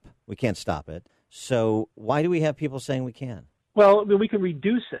stop. We can't stop it. So why do we have people saying we can? Well, we can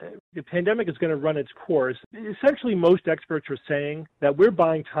reduce it. The pandemic is going to run its course. Essentially, most experts are saying that we're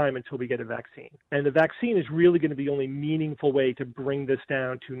buying time until we get a vaccine. And the vaccine is really going to be the only meaningful way to bring this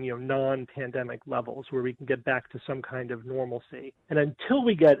down to, non-pandemic levels where we can get back to some kind of normalcy. And until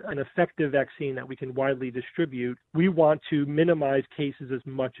we get an effective vaccine that we can widely distribute, we want to minimize cases as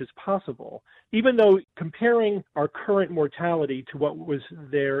much as possible. Even though comparing our current mortality to what was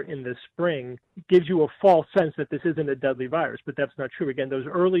there in the spring gives you a false sense that this isn't a deadly virus, but that's not true. Again, those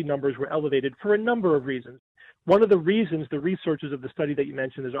early numbers were elevated for a number of reasons. One of the reasons, the researchers of the study that you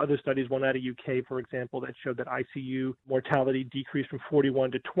mentioned, there's other studies, one out of UK, for example, that showed that ICU mortality decreased from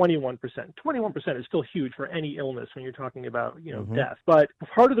 41 to 21%. 21% is still huge for any illness when you're talking about, death. But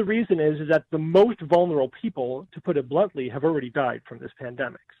part of the reason is that the most vulnerable people, to put it bluntly, have already died from this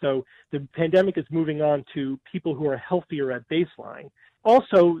pandemic. So the pandemic is moving on to people who are healthier at baseline.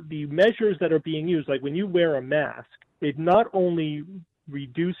 Also, the measures that are being used, like when you wear a mask, it not only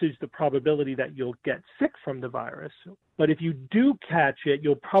reduces the probability that you'll get sick from the virus, but if you do catch it,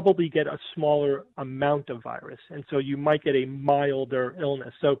 you'll probably get a smaller amount of virus, and so you might get a milder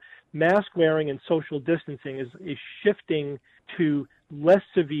illness. So mask wearing and social distancing is shifting to less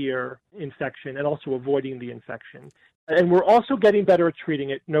severe infection and also avoiding the infection. And we're also getting better at treating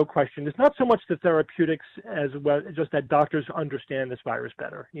it, no question. It's not so much the therapeutics as well, just that doctors understand this virus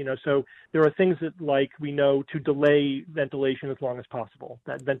better. So there are things that, like, we know to delay ventilation as long as possible.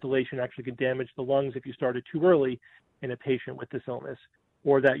 That ventilation actually can damage the lungs if you start it too early in a patient with this illness,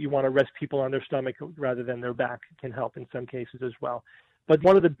 or that you want to rest people on their stomach rather than their back can help in some cases as well. But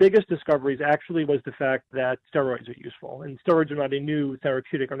one of the biggest discoveries actually was the fact that steroids are useful. And steroids are not a new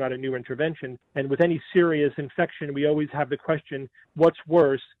therapeutic or not a new intervention. And with any serious infection, we always have the question, what's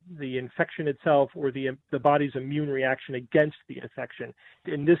worse, the infection itself or the body's immune reaction against the infection?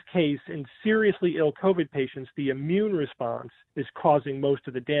 In this case, in seriously ill COVID patients, the immune response is causing most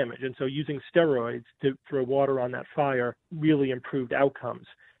of the damage. And so using steroids to throw water on that fire really improved outcomes.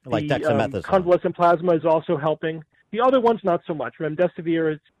 Like dexamethasone. Convalescent plasma is also helping. The other ones, not so much.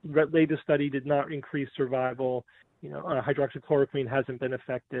 Remdesivir, latest study, did not increase survival. hydroxychloroquine hasn't been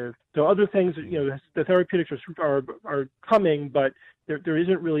effective. So other things, the therapeutics are coming, but there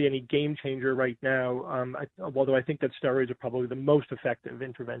isn't really any game changer right now, although I think that steroids are probably the most effective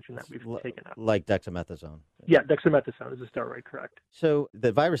intervention that we've taken out. Like dexamethasone. Yeah, dexamethasone is a steroid, correct. So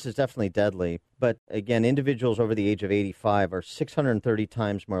the virus is definitely deadly, but again, individuals over the age of 85 are 630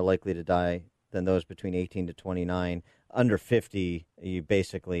 times more likely to die than those between 18 to 29. Under 50, you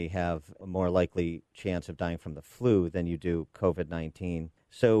basically have a more likely chance of dying from the flu than you do COVID-19.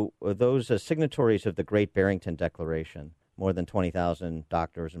 So those signatories of the Great Barrington Declaration, more than 20,000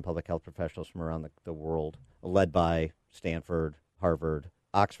 doctors and public health professionals from around the world, led by Stanford, Harvard,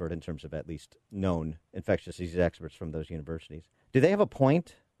 Oxford, in terms of at least known infectious disease experts from those universities. Do they have a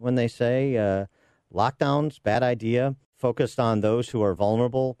point when they say lockdowns, bad idea, focused on those who are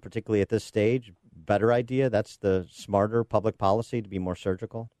vulnerable, particularly at this stage? Better idea? That's the smarter public policy, to be more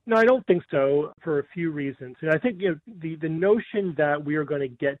surgical? No, I don't think so, for a few reasons. And I think the notion that we are going to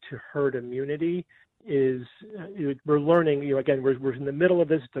get to herd immunity is we're learning, again, we're in the middle of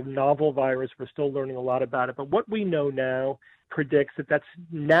this. It's a novel virus. We're still learning a lot about it. But what we know now predicts that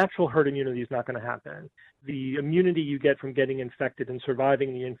natural herd immunity is not going to happen. The immunity you get from getting infected and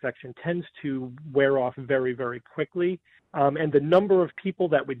surviving the infection tends to wear off very, very quickly. And the number of people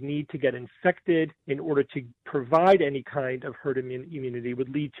that would need to get infected in order to provide any kind of herd immunity would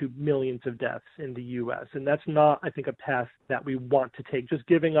lead to millions of deaths in the U.S. And that's not, I think, a path that we want to take. Just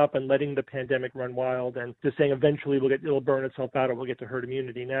giving up and letting the pandemic run wild and just saying eventually it'll burn itself out or we'll get to herd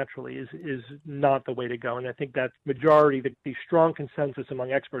immunity naturally is not the way to go. And I think that majority, the strong consensus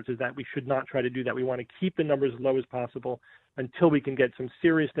among experts is that we should not try to do that. We want to keep the numbers as low as possible until we can get some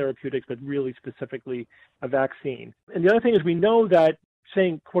serious therapeutics, but really specifically a vaccine. And the other thing is we know that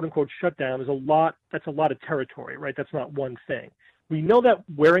saying quote unquote shutdown is that's a lot of territory, right? That's not one thing. We know that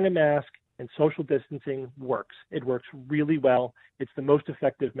wearing a mask and social distancing works. It works really well. It's the most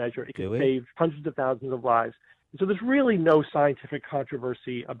effective measure. It can save hundreds of thousands of lives. And so there's really no scientific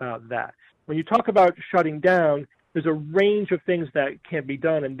controversy about that. When you talk about shutting down, there's a range of things that can be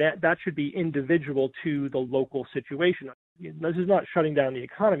done, and that should be individual to the local situation. This is not shutting down the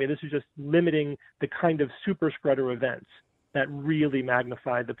economy. This is just limiting the kind of super spreader events that really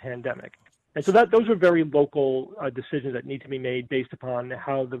magnify the pandemic. And so those are very local decisions that need to be made based upon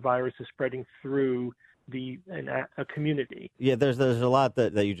how the virus is spreading through a community. Yeah, there's a lot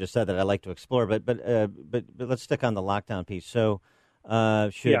that you just said that I'd like to explore, but let's stick on the lockdown piece. So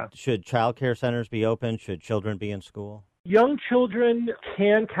should child care centers be open? Should children be in school? Young children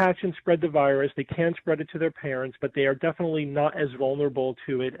can catch and spread the virus. They can spread it to their parents, but they are definitely not as vulnerable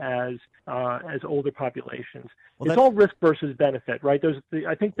to it as older populations. It's all risk versus benefit, right?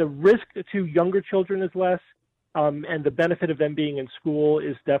 I think the risk to younger children is less, and the benefit of them being in school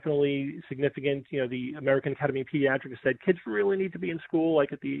is definitely significant. The American Academy of Pediatrics said kids really need to be in school,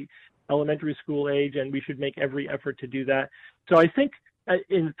 like at the elementary school age, and we should make every effort to do that. So I think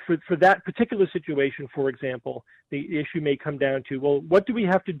for that particular situation, for example, the issue may come down to, well, what do we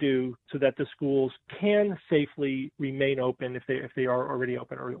have to do so that the schools can safely remain open if they are already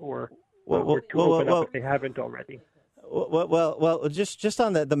open, or open up if they haven't already? Well, just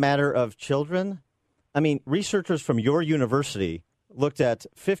on the matter of children, I mean, researchers from your university looked at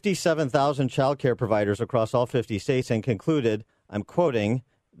 57,000 child care providers across all 50 states and concluded, I'm quoting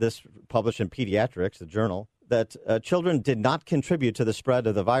this published in Pediatrics, the journal, that children did not contribute to the spread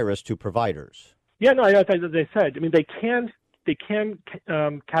of the virus to providers. Yeah, no, as they said, I mean, they can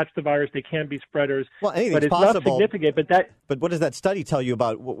catch the virus, they can be spreaders, but it's possible, not significant. But what does that study tell you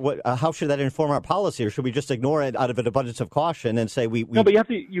about how should that inform our policy, or should we just ignore it out of an abundance of caution and say we? No, but you have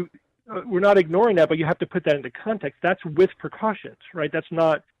to. We're not ignoring that, but you have to put that into context. That's with precautions, right? That's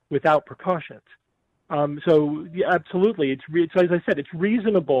not without precautions. So yeah, absolutely, it's as I said, it's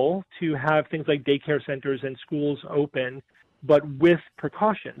reasonable to have things like daycare centers and schools open, but with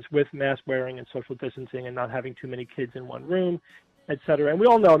precautions, with mask wearing and social distancing and not having too many kids in one room, et cetera. And we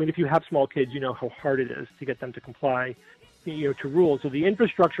all know, I mean, if you have small kids, you know how hard it is to get them to comply, to rules. So the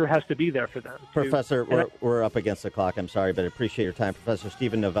infrastructure has to be there for them. Professor, we're up against the clock. I'm sorry, but I appreciate your time. Professor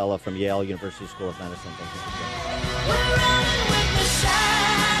Stephen Novella from Yale University School of Medicine. Thank you for joining us.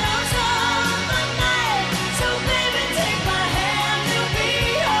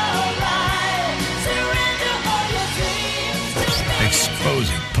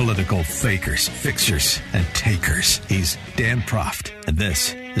 Exposing political fakers, fixers, and takers. He's Dan Proft, and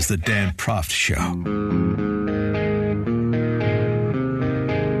this is The Dan Proft Show.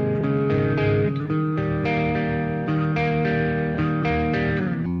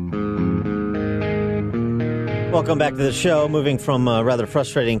 Welcome back to the show. Moving from a rather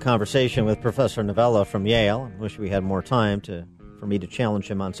frustrating conversation with Professor Novella from Yale. I wish we had more time for me to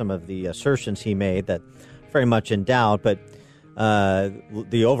challenge him on some of the assertions he made that very much in doubt. But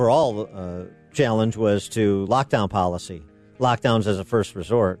the overall challenge was to lockdown policy, lockdowns as a first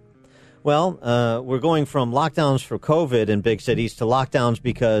resort. Well, we're going from lockdowns for COVID in big cities to lockdowns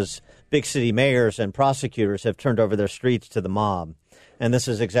because big city mayors and prosecutors have turned over their streets to the mob. And this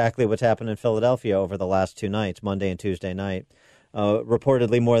is exactly what's happened in Philadelphia over the last two nights, Monday and Tuesday night.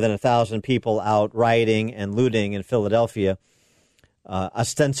 Reportedly more than 1,000 people out rioting and looting in Philadelphia,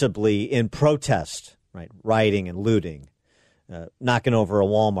 ostensibly in protest, right? Rioting and looting, knocking over a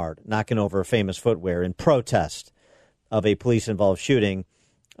Walmart, knocking over a famous footwear in protest of a police-involved shooting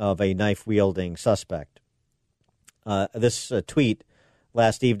of a knife-wielding suspect. This tweet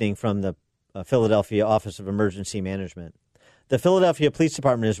last evening from the Philadelphia Office of Emergency Management. The Philadelphia Police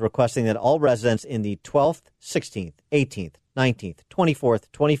Department is requesting that all residents in the 12th, 16th, 18th, 19th, 24th,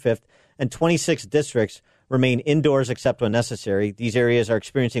 25th, and 26th districts remain indoors except when necessary. These areas are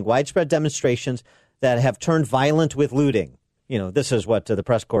experiencing widespread demonstrations that have turned violent with looting. You know, this is what the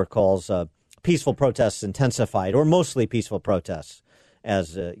press corps calls peaceful protests intensified, or mostly peaceful protests,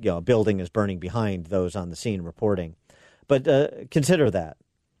 as a building is burning behind those on the scene reporting. But consider that.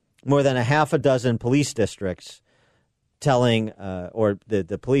 More than a half a dozen police districts telling, or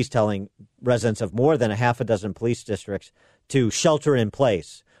the police telling residents of more than a half a dozen police districts to shelter in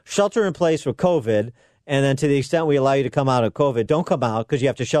place. Shelter in place for COVID, and then to the extent we allow you to come out of COVID, don't come out because you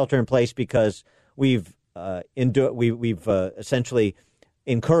have to shelter in place because we've essentially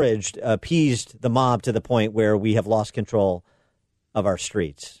encouraged, appeased the mob to the point where we have lost control of our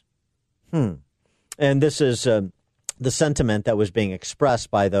streets. And this is the sentiment that was being expressed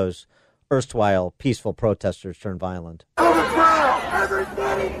by those erstwhile peaceful protesters turned violent. To the ground! Every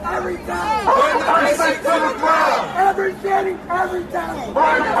city, every town! Burn the precinct to the ground! Every city, every town!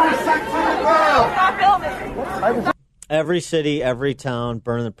 Burn the precinct to the ground! Stop building! Every city, every town,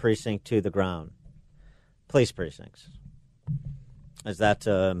 burn the precinct to the ground. Police precincts. Is that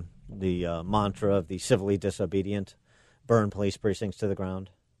the mantra of the civilly disobedient? Burn police precincts to the ground?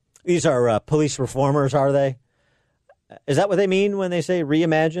 These are police reformers, are they? Is that what they mean when they say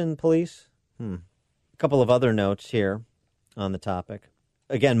reimagine police? A couple of other notes here on the topic.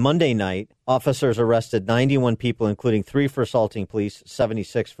 Again, Monday night, officers arrested 91 people, including 3 for assaulting police,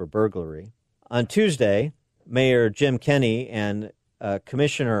 76 for burglary. On Tuesday, Mayor Jim Kenney and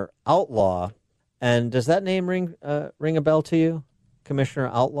Commissioner Outlaw, and does that name ring a bell to you? Commissioner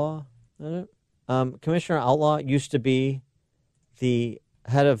Outlaw? Commissioner Outlaw used to be the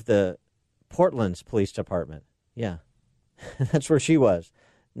head of the Portland's police department. Yeah. That's where she was.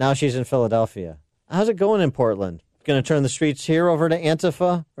 Now she's in Philadelphia. How's it going in Portland? Going to turn the streets here over to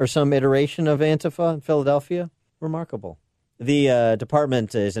Antifa or some iteration of Antifa in Philadelphia? Remarkable. The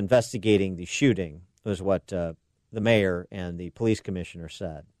department is investigating the shooting, was what the mayor and the police commissioner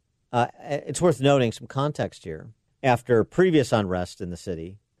said. It's worth noting some context here. After previous unrest in the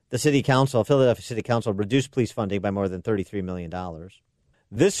city council, Philadelphia City Council, reduced police funding by more than $33 million.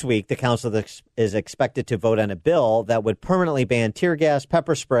 This week, the council is expected to vote on a bill that would permanently ban tear gas,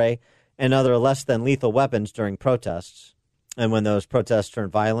 pepper spray, and other less than lethal weapons during protests. And when those protests turn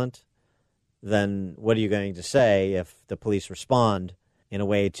violent, then what are you going to say if the police respond in a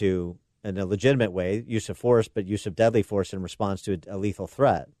legitimate way, use of force, but use of deadly force in response to a lethal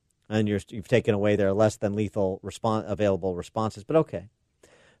threat? And you've taken away their less than lethal available responses. But okay.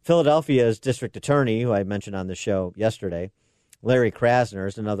 Philadelphia's district attorney, who I mentioned on the show yesterday, Larry Krasner,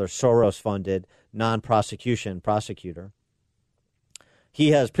 is another Soros-funded non-prosecution prosecutor.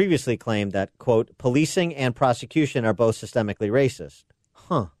 He has previously claimed that, quote, policing and prosecution are both systemically racist.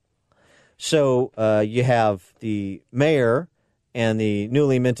 So you have the mayor and the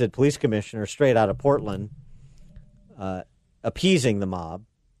newly minted police commissioner straight out of Portland appeasing the mob,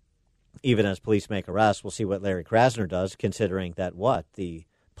 even as police make arrests. We'll see what Larry Krasner does, considering that the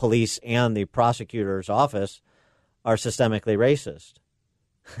police and the prosecutor's office are systemically racist.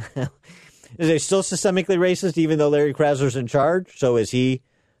 Is he still systemically racist even though Larry Krasner's in charge? So is he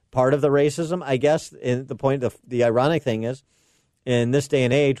part of the racism? I guess the ironic thing is, in this day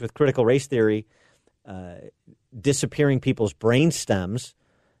and age with critical race theory disappearing people's brain stems,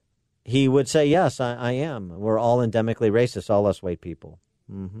 he would say, yes, I am. We're all endemically racist, all us white people.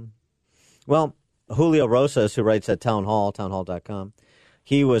 Well, Julio Rosas, who writes at townhall.com,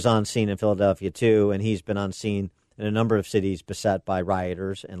 he was on scene in Philadelphia too, and he's been on scene in a number of cities beset by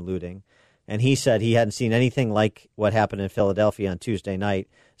rioters and looting. And he said he hadn't seen anything like what happened in Philadelphia on Tuesday night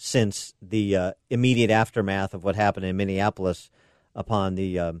since the immediate aftermath of what happened in Minneapolis upon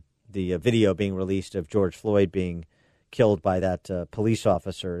the the video being released of George Floyd being killed by that police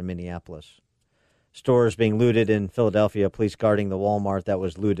officer in Minneapolis. Stores being looted in Philadelphia, police guarding the Walmart that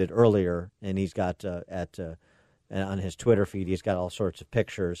was looted earlier, and he's got on his Twitter feed, he's got all sorts of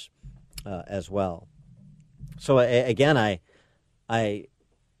pictures as well. So again, I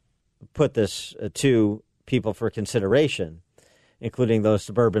put this to people for consideration, including those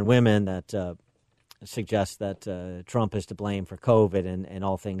suburban women that suggest that Trump is to blame for COVID and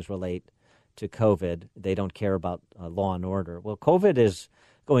all things relate to COVID. They don't care about law and order. Well, COVID is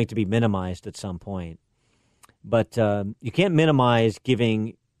going to be minimized at some point, but you can't minimize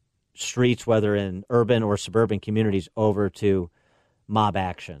giving streets, whether in urban or suburban communities, over to mob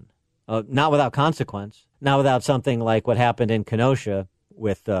action. Not without consequence, not without something like what happened in Kenosha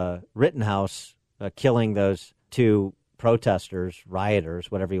with Rittenhouse killing those two protesters,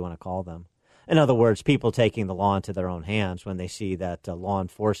 rioters, whatever you want to call them. In other words, people taking the law into their own hands when they see that law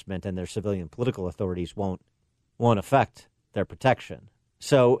enforcement and their civilian political authorities won't affect their protection.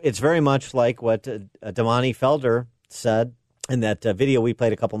 So it's very much like what Damani Felder said in that video we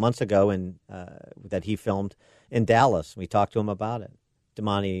played a couple months ago that he filmed in Dallas. We talked to him about it.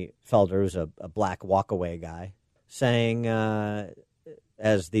 Damani Felder is a black walkaway guy saying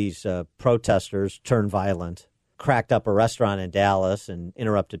as these protesters turned violent, cracked up a restaurant in Dallas and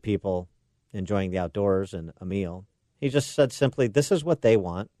interrupted people enjoying the outdoors and a meal. He just said simply, this is what they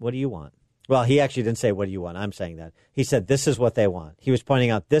want. What do you want? Well, he actually didn't say, what do you want? I'm saying that. He said, this is what they want. He was pointing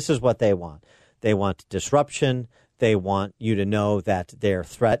out, this is what they want. They want disruption. They want you to know that their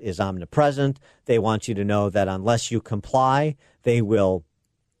threat is omnipresent. They want you to know that unless you comply, they will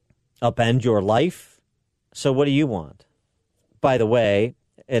upend your life. So what do you want? By the way,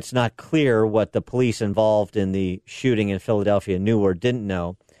 it's not clear what the police involved in the shooting in Philadelphia knew or didn't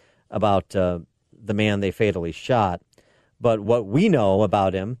know about the man they fatally shot. But what we know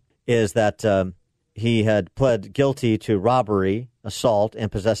about him is that he had pled guilty to robbery, assault, and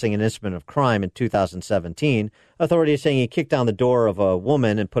possessing an instrument of crime in 2017. Authorities saying he kicked down the door of a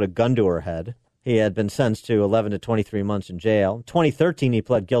woman and put a gun to her head. He had been sentenced to 11 to 23 months in jail. In 2013, he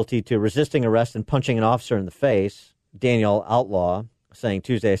pled guilty to resisting arrest and punching an officer in the face. Daniel Outlaw saying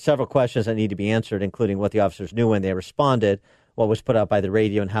Tuesday, several questions that need to be answered, including what the officers knew when they responded, what was put out by the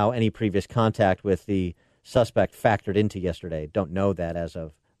radio, and how any previous contact with the suspect factored into yesterday. Don't know that as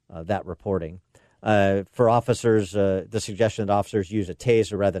of that reporting. For officers, the suggestion that officers use a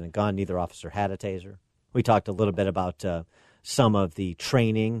taser rather than a gun, neither officer had a taser. We talked a little bit about some of the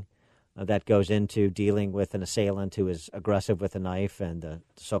training that goes into dealing with an assailant who is aggressive with a knife and the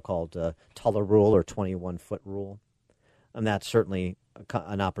so-called Tuller rule or 21-foot rule. And that's certainly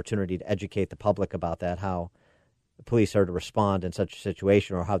an opportunity to educate the public about that, how the police are to respond in such a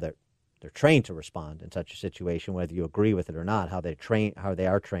situation, or how they're trained to respond in such a situation, whether you agree with it or not, how they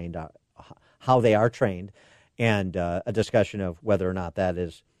are trained, and a discussion of whether or not that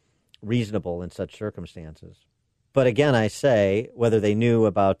is reasonable in such circumstances. But again, I say, whether they knew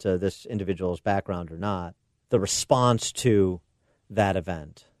about this individual's background or not, the response to that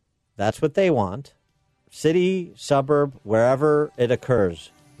event, that's what they want. City, suburb, wherever it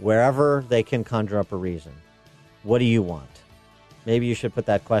occurs, wherever they can conjure up a reason. What do you want? Maybe you should put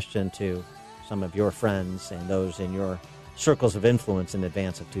that question to some of your friends and those in your circles of influence in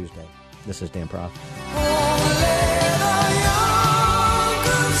advance of Tuesday. This is Dan Proft.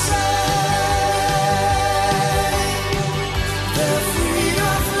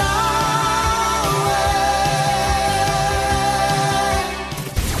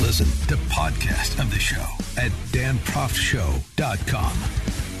 Listen to podcast of the show at danproftshow.com.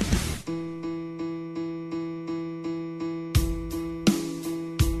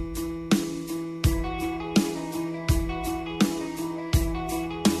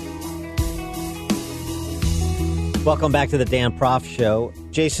 Welcome back to the Dan Proft Show.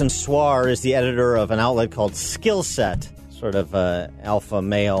 Jason Swar is the editor of an outlet called Skillset, sort of alpha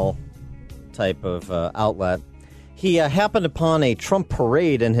male type of outlet. He happened upon a Trump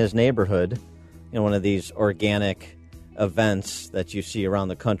parade in his neighborhood, one of these organic events that you see around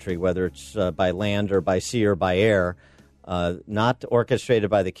the country, whether it's by land or by sea or by air, not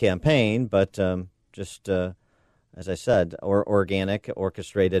orchestrated by the campaign, but just, as I said, organic,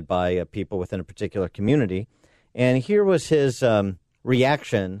 orchestrated by people within a particular community. And here was his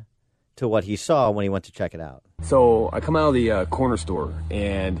reaction to what he saw when he went to check it out. So I come out of the corner store,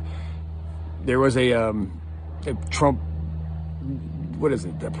 and there was a Trump,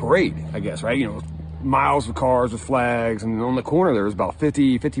 a parade, I guess, right? Miles of cars with flags, and on the corner there was about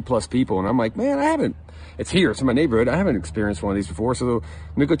 50 plus people. And I'm like, man, it's here, it's in my neighborhood. I haven't experienced one of these before, so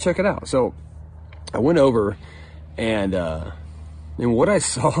let me go check it out. So I went over, and what I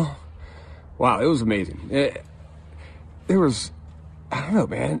saw wow, it was amazing. There was, I don't know,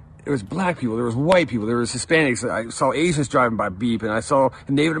 man. There was black people, there was white people, there was Hispanics. I saw Asians driving by beeping. I saw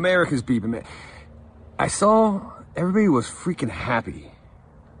Native Americans beeping. I saw everybody was freaking happy.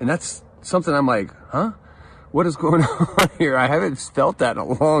 And that's something I'm like, huh? What is going on here? I haven't felt that in a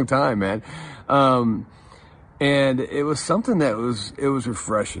long time, man. And it was something that it was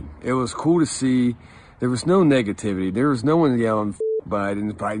refreshing. It was cool to see. There was no negativity. There was no one yelling,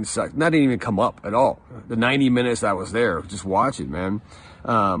 Biden sucked. That didn't even come up at all. The 90 minutes I was there, just watching, man.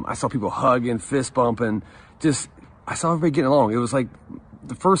 I saw people hugging, fist bumping. I saw everybody getting along. It was like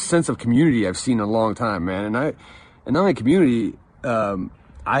the first sense of community I've seen in a long time, man. And not only community,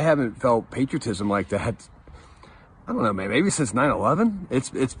 I haven't felt patriotism like that. I don't know, man. Maybe since 9/11.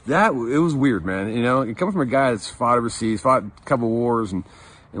 It was weird, man. You know, coming from a guy that's fought overseas, fought a couple wars and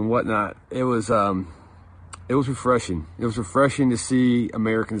whatnot. It was refreshing. It was refreshing to see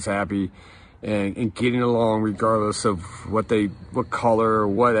Americans happy and getting along regardless of what color or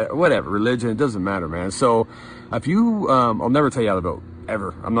whatever religion. It doesn't matter, man. So if you, I'll never tell you how to vote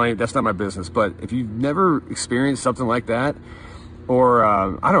ever. That's not my business. But if you've never experienced something like that, or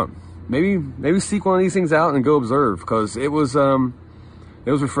I don't know, maybe seek one of these things out and go observe, because it was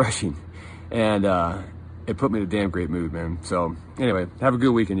refreshing, and it put me in a damn great mood, man. So anyway, have a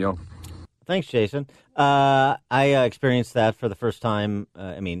good weekend, y'all. Thanks, Jason. I experienced that for the first time,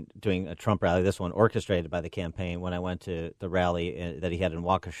 doing a Trump rally, this one orchestrated by the campaign, when I went to the rally that he had in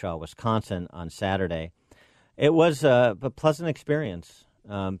Waukesha, Wisconsin on Saturday. It was a pleasant experience.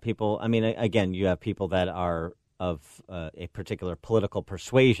 People, again, you have people that are of a particular political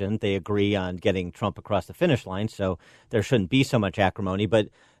persuasion. They agree on getting Trump across the finish line, so there shouldn't be so much acrimony. But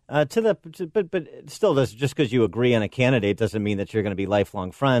but still, just because you agree on a candidate doesn't mean that you're going to be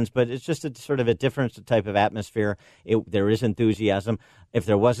lifelong friends. But it's just a sort of a different type of atmosphere. There is enthusiasm. If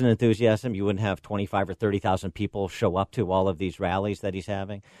there wasn't enthusiasm, you wouldn't have 25 or 30,000 people show up to all of these rallies that he's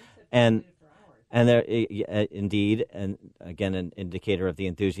having, and there, indeed, and again, an indicator of the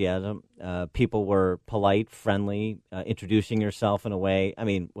enthusiasm. People were polite, friendly, introducing yourself in a way. I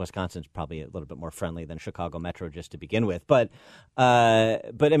mean, Wisconsin's probably a little bit more friendly than Chicago Metro just to begin with. But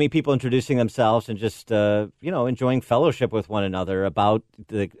people introducing themselves and just, enjoying fellowship with one another about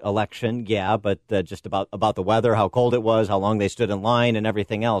the election. Yeah, but just about the weather, how cold it was, how long they stood in line, and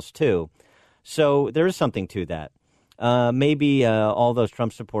everything else, too. So there is something to that. Maybe all those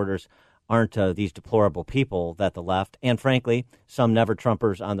Trump supporters aren't these deplorable people that the left, and frankly, some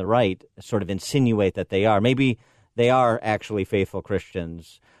never-Trumpers on the right sort of insinuate that they are. Maybe they are actually faithful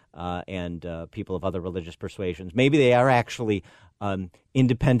Christians and people of other religious persuasions. Maybe they are actually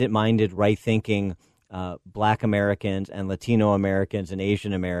independent-minded, right-thinking Black Americans and Latino Americans and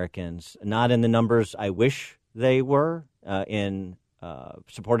Asian Americans, not in the numbers I wish they were in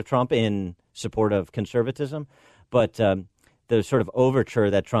support of Trump, in support of conservatism, but the sort of overture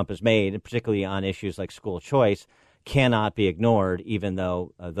that Trump has made, and particularly on issues like school choice, cannot be ignored, even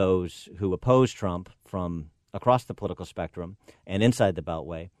though those who oppose Trump from across the political spectrum and inside the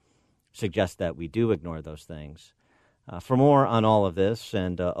Beltway suggest that we do ignore those things. For more on all of this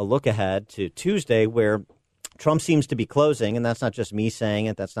and a look ahead to Tuesday, where Trump seems to be closing, and that's not just me saying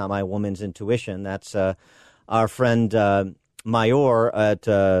it, that's not my woman's intuition, that's our friend Mayor at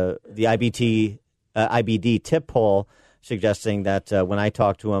the IBD tip poll, suggesting that when I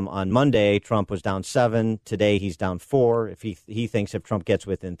talked to him on Monday, Trump was down 7. Today, he's down 4. If he thinks if Trump gets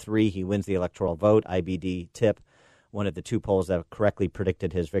within 3, he wins the electoral vote. IBD tip, one of the two polls that correctly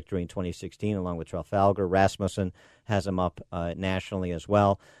predicted his victory in 2016, along with Trafalgar. Rasmussen has him up nationally as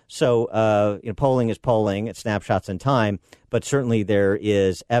well. So polling is polling. It's snapshots in time. But certainly there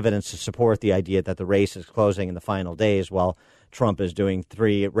is evidence to support the idea that the race is closing in the final days, while Trump is doing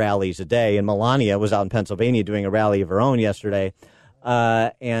 3 rallies a day, and Melania was out in Pennsylvania doing a rally of her own yesterday,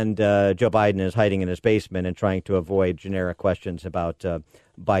 and Joe Biden is hiding in his basement and trying to avoid generic questions about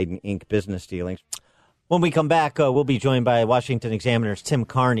Biden Inc. business dealings. When we come back, we'll be joined by Washington Examiner's Tim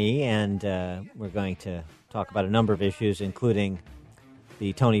Carney, and we're going to talk about a number of issues, including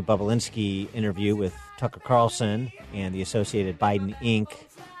the Tony Bobulinski interview with Tucker Carlson and the associated Biden Inc.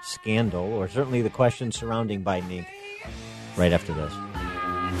 scandal, or certainly the questions surrounding Biden Inc. right after this.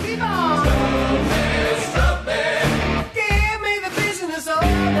 Give me the business all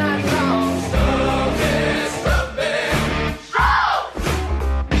night long.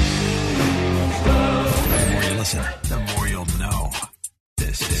 The more you listen, the more you'll know.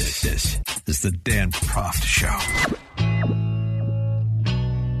 This is the Dan Proft Show.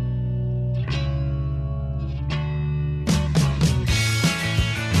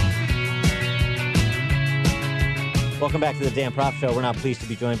 Welcome back to the Dan Proft Show. We're now pleased to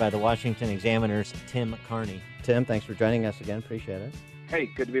be joined by the Washington Examiner's Tim Carney. Tim, thanks for joining us again. Appreciate it. Hey,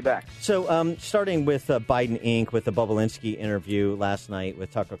 good to be back. So starting with Biden Inc., with the Bobulinski interview last night with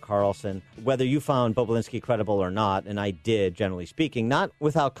Tucker Carlson, whether you found Bobulinski credible or not, and I did, generally speaking, not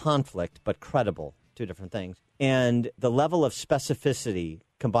without conflict, but credible, two different things. And the level of specificity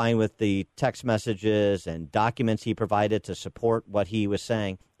combined with the text messages and documents he provided to support what he was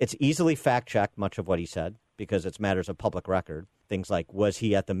saying, it's easily fact-checked, much of what he said, because it's matters of public record. Things like, was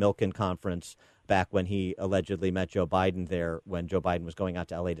he at the Milken conference back when he allegedly met Joe Biden there when Joe Biden was going out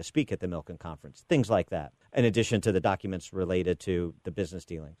to L.A. to speak at the Milken conference? Things like that, in addition to the documents related to the business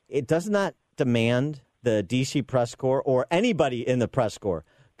dealings. It does not demand the D.C. press corps or anybody in the press corps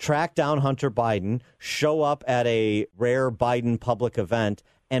track down Hunter Biden, show up at a rare Biden public event,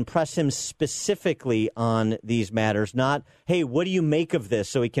 and press him specifically on these matters, not, hey, what do you make of this,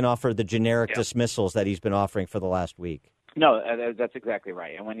 so he can offer the generic dismissals that he's been offering for the last week. No, that's exactly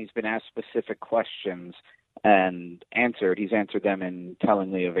right. And when he's been asked specific questions and he's answered them in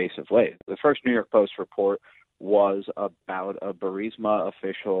tellingly evasive ways. The first New York Post report was about a Burisma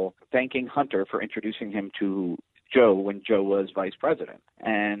official thanking Hunter for introducing him to Joe when Joe was vice president.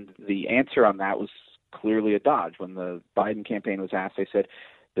 And the answer on that was clearly a dodge. When the Biden campaign was asked, they said,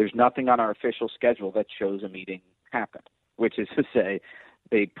 there's nothing on our official schedule that shows a meeting happened, which is to say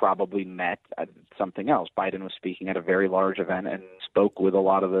they probably met at something else. Biden was speaking at a very large event and spoke with a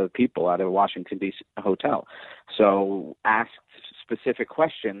lot of the people at a Washington, D.C. hotel. So asked specific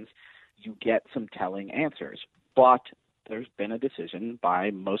questions, you get some telling answers. But there's been a decision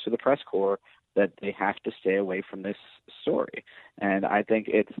by most of the press corps that they have to stay away from this story. And I think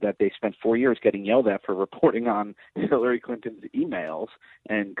it's that they spent 4 years getting yelled at for reporting on Hillary Clinton's emails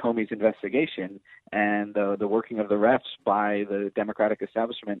and Comey's investigation, and the working of the refs by the Democratic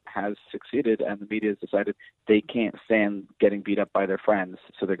establishment has succeeded, and the media has decided they can't stand getting beat up by their friends,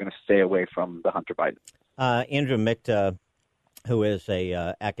 so they're going to stay away from the Hunter Biden. Andrew Mkt, who is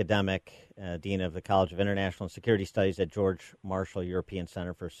a academic, dean of the College of International and Security Studies at George Marshall European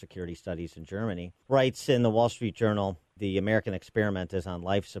Center for Security Studies in Germany, writes in the Wall Street Journal, the American experiment is on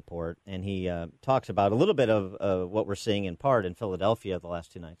life support, and he talks about a little bit of what we're seeing in part in Philadelphia the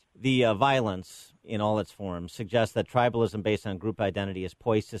last two nights. The violence in all its forms suggests that tribalism based on group identity is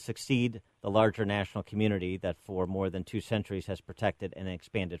poised to succeed the larger national community that for more than 2 centuries has protected and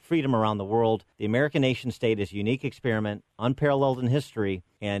expanded freedom around the world. The American nation-state is a unique experiment, unparalleled in history,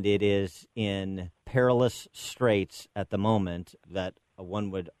 and it is in perilous straits at the moment that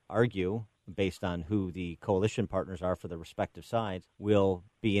one would argue, based on who the coalition partners are for the respective sides, will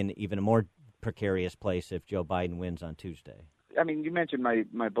be in even a more precarious place if Joe Biden wins on Tuesday. I mean, you mentioned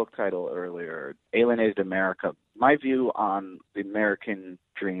my book title earlier, Alienated America. My view on the American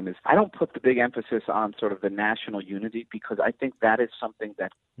dream is I don't put the big emphasis on sort of the national unity because I think that is something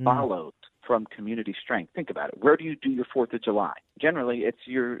that follows from community strength. Think about it. Where do you do your 4th of July? Generally, it's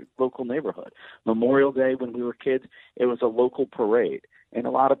your local neighborhood. Memorial Day, when we were kids, it was a local parade. In a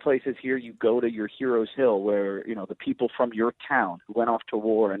lot of places here, you go to your Heroes Hill where, you know, the people from your town who went off to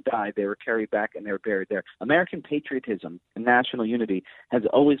war and died, they were carried back and they were buried there. American patriotism and national unity has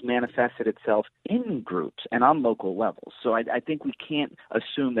always manifested itself in groups and on local levels. So I think we can't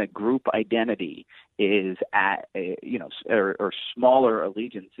assume that group identity is at, or smaller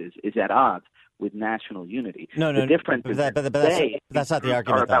allegiances is at odds with national unity. The difference is that's not the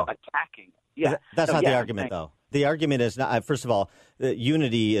argument, though. Attacking. That's not the argument, though. The argument is not, first of all,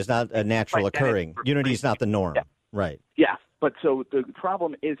 unity is not a natural occurring. Unity is not the norm. Yeah. Right. Yeah. But so the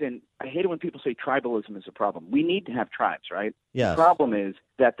problem isn't, I hate it when people say tribalism is a problem. We need to have tribes, right? Yes. The problem is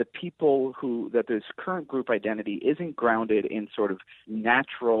that that this current group identity isn't grounded in sort of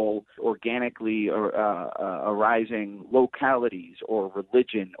natural, organically arising localities or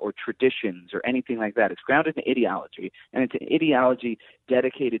religion or traditions or anything like that. It's grounded in ideology, and it's an ideology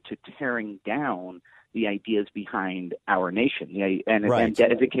dedicated to tearing down the ideas behind our nation, and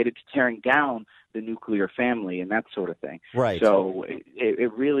dedicated to tearing down the nuclear family and that sort of thing. Right. So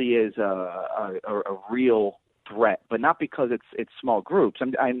it really is a real threat, but not because it's small groups.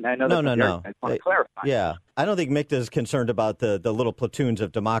 I know that. No. I want to clarify. Yeah. I don't think Mkt is concerned about the little platoons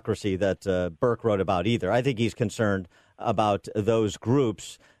of democracy that Burke wrote about either. I think he's concerned about those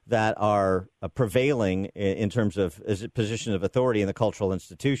groups that are prevailing in terms of position of authority in the cultural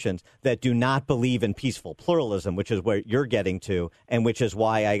institutions that do not believe in peaceful pluralism, which is where you're getting to, and which is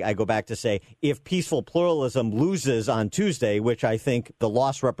why I go back to say if peaceful pluralism loses on Tuesday, which I think the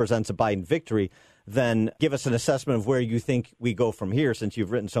loss represents a Biden victory, then give us an assessment of where you think we go from here, since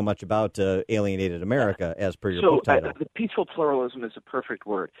you've written so much about alienated America, as per your book title. The peaceful pluralism is a perfect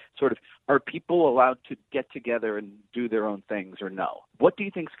word. Sort of, are people allowed to get together and do their own things or no? What do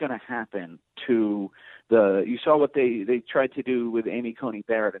you think is going to happen to you saw what they tried to do with Amy Coney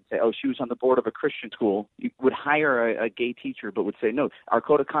Barrett and say, oh, she was on the board of a Christian school. You would hire a gay teacher, but would say, no, our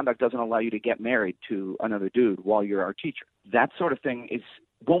code of conduct doesn't allow you to get married to another dude while you're our teacher. That sort of thing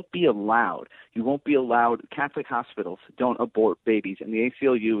won't be allowed. You won't be allowed. Catholic hospitals don't abort babies, and the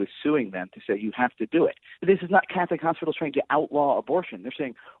ACLU is suing them to say you have to do it. This is not Catholic hospitals trying to outlaw abortion. They're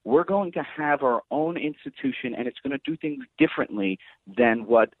saying we're going to have our own institution, and it's going to do things differently than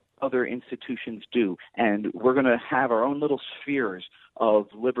what other institutions do, and we're going to have our own little spheres of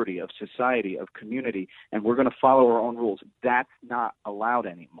liberty, of society, of community, and we're going to follow our own rules. That's not allowed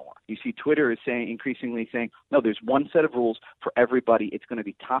anymore. You see, Twitter is increasingly saying, no, there's one set of rules for everybody. It's going to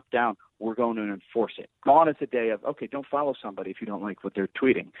be top down. We're going to enforce it. Gone is the day of, okay, don't follow somebody if you don't like what they're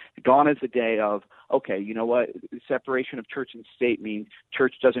tweeting. Gone is the day of, okay, you know what? Separation of church and state means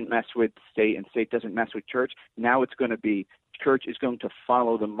church doesn't mess with state and state doesn't mess with church. Now it's going to be church is going to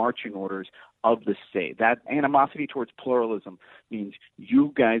follow the marching orders of the state. That animosity towards pluralism means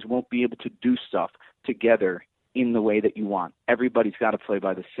you guys won't be able to do stuff together in the way that you want. Everybody's got to play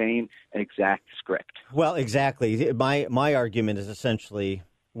by the same exact script. Well, exactly. My argument is essentially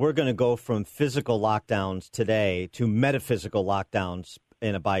we're going to go from physical lockdowns today to metaphysical lockdowns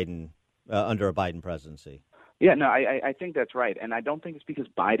in under a Biden presidency. Yeah, no, I think that's right. And I don't think it's because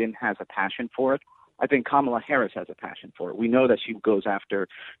Biden has a passion for it. I think Kamala Harris has a passion for it. We know that she goes after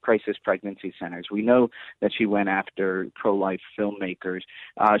crisis pregnancy centers. We know that she went after pro-life filmmakers.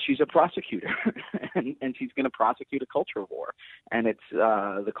 She's a prosecutor, and she's going to prosecute a culture war. And it's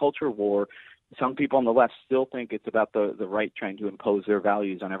the culture war. Some people on the left still think it's about the right trying to impose their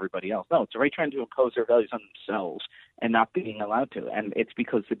values on everybody else. No, it's the right trying to impose their values on themselves and not being allowed to. And it's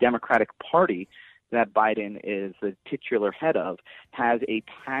because the Democratic Party that Biden is the titular head of has a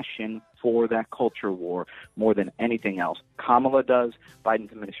passion for that culture war more than anything else. Kamala does. Biden's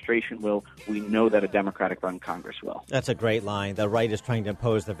administration will. We know that a Democratic-run Congress will. That's a great line. The right is trying to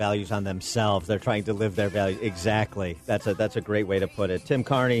impose their values on themselves. They're trying to live their values. Exactly. That's a great way to put it. Tim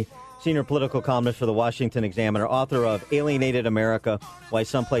Carney, senior political columnist for the Washington Examiner, author of Alienated America, Why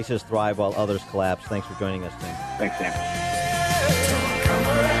Some Places Thrive While Others Collapse. Thanks for joining us, Tim. Thanks, Sam.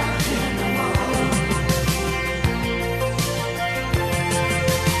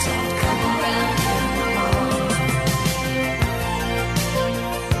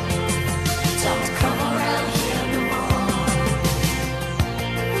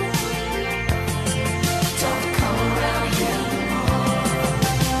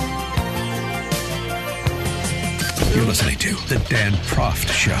 You're listening to The Dan Proft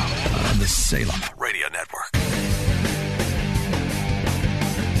Show on the Salem Radio Network.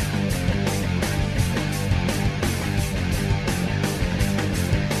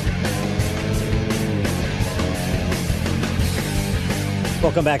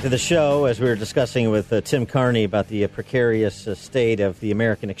 Welcome back to the show. As we were discussing with Tim Carney about the precarious state of the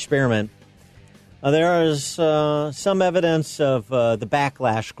American experiment, there is some evidence of the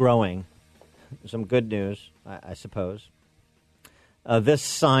backlash growing. Some good news, I suppose. This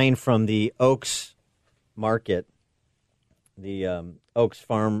sign from the Oakes Market, the Oakes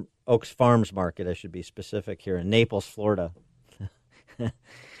Farms Mkt, I should be specific here, in Naples, Florida,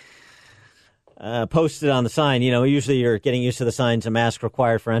 posted on the sign. You know, usually you're getting used to the signs, a mask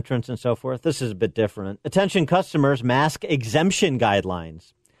required for entrance and so forth. This is a bit different. Attention customers, mask exemption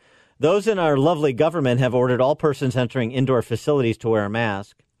guidelines. Those in our lovely government have ordered all persons entering indoor facilities to wear a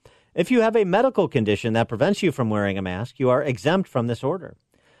mask. If you have a medical condition that prevents you from wearing a mask, you are exempt from this order.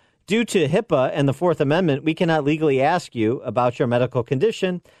 Due to HIPAA and the Fourth Amendment, we cannot legally ask you about your medical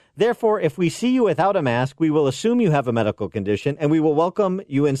condition. Therefore, if we see you without a mask, we will assume you have a medical condition, and we will welcome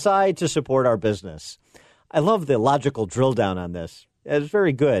you inside to support our business. I love the logical drill down on this. It's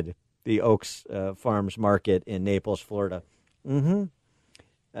very good, the Oakes Farms Market in Naples, Florida. You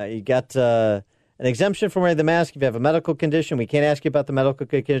got an exemption from wearing the mask if you have a medical condition. We can't ask you about the medical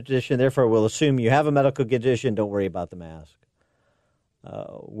condition. Therefore, we'll assume you have a medical condition. Don't worry about the mask.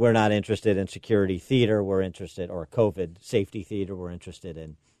 We're not interested in security theater. We're interested, or COVID safety theater. We're interested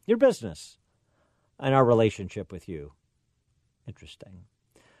in your business and our relationship with you. Interesting.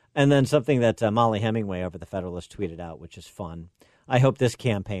 And then something that Molly Hemingway over the Federalist tweeted out, which is fun. I hope this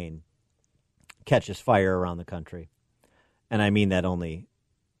campaign catches fire around the country. And I mean that only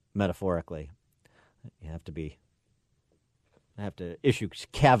metaphorically. I have to issue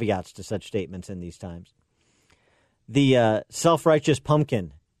caveats to such statements in these times. The self-righteous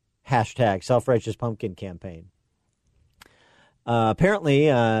pumpkin hashtag self-righteous pumpkin campaign. Apparently,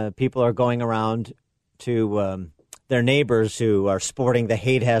 people are going around to their neighbors who are sporting the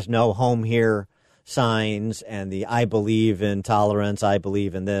hate has no home here signs and the I believe in tolerance, I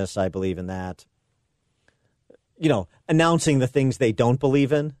believe in this, I believe in that. You know, announcing the things they don't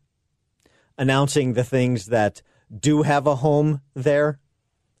believe in, announcing the things that do have a home there.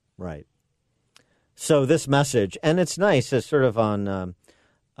 Right. So this message, and it's nice, it's sort of on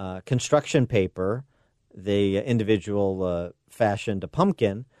construction paper, the individual fashioned a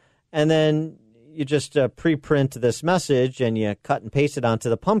pumpkin, and then you just pre-print this message and you cut and paste it onto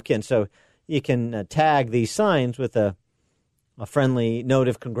the pumpkin. So you can tag these signs with a friendly note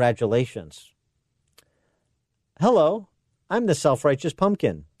of congratulations. Hello, I'm the self-righteous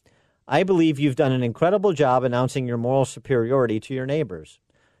pumpkin. I believe you've done an incredible job announcing your moral superiority to your neighbors.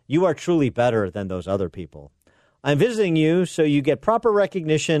 You are truly better than those other people. I'm visiting you so you get proper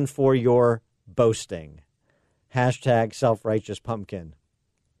recognition for your boasting. Hashtag self-righteous pumpkin.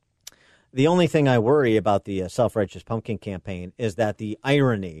 The only thing I worry about the self-righteous pumpkin campaign is that the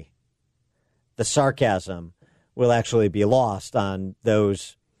irony, the sarcasm, will actually be lost on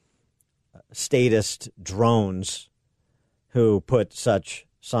those statist drones who put such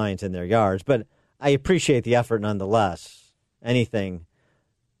signs in their yards. But I appreciate the effort nonetheless. Any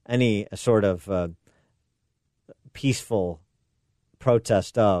sort of peaceful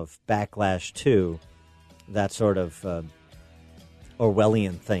protest of, backlash to, that sort of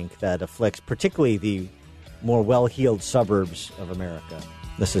Orwellian think that afflicts particularly the more well-heeled suburbs of America.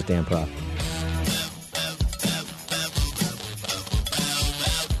 This is Dan Proft.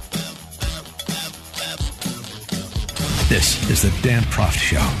 This is the Dan Proft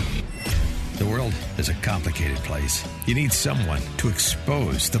Show. The world is a complicated place. You need someone to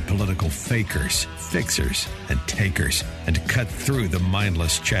expose the political fakers, fixers, and takers, and to cut through the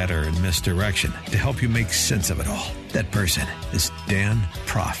mindless chatter and misdirection to help you make sense of it all. That person is Dan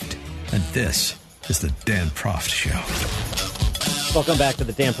Proft, and this is the Dan Proft Show. Welcome back to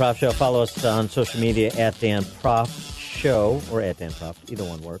the Dan Proft Show. Follow us on social media at Dan Proft Show or at Dan Proft. Either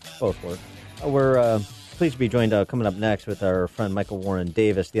one works. Both work. We're pleased to be joined coming up next with our friend Michael Warren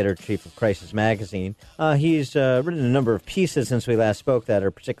Davis, the editor-in-chief of Crisis Magazine. He's written a number of pieces since we last spoke that are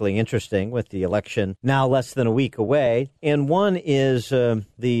particularly interesting with the election now less than a week away. And one is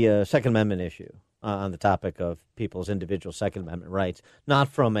the Second Amendment issue on the topic of people's individual Second Amendment rights, not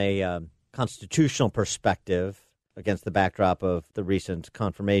from a constitutional perspective against the backdrop of the recent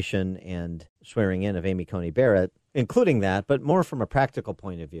confirmation and swearing in of Amy Coney Barrett, including that, but more from a practical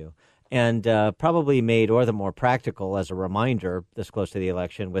point of view. And probably made all the more practical as a reminder this close to the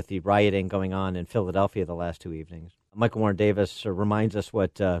election with the rioting going on in Philadelphia the last 2 evenings. Michael Warren Davis reminds us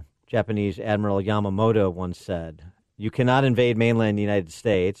what Japanese Admiral Yamamoto once said. You cannot invade mainland United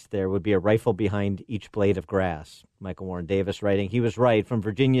States. There would be a rifle behind each blade of grass. Michael Warren Davis writing, he was right. From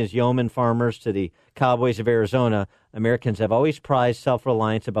Virginia's yeoman farmers to the cowboys of Arizona, Americans have always prized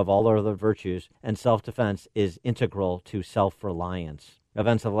self-reliance above all other virtues, and self-defense is integral to self-reliance.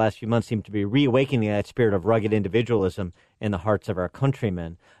 Events of the last few months seem to be reawakening that spirit of rugged individualism in the hearts of our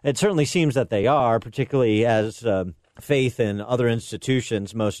countrymen. It certainly seems that they are, particularly as faith in other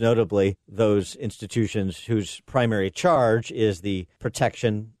institutions, most notably those institutions whose primary charge is the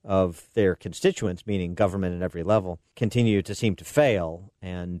protection of their constituents, meaning government at every level, continue to seem to fail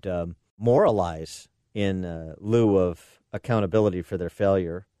and moralize in lieu of accountability for their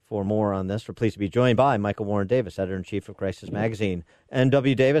failure. For more on this, we're pleased to be joined by Michael Warren Davis, editor-in-chief of Crisis Magazine.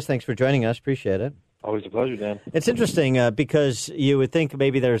 N.W. Davis, thanks for joining us. Appreciate it. Always a pleasure, Dan. It's interesting because you would think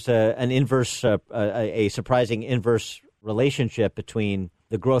maybe there's a surprising inverse relationship between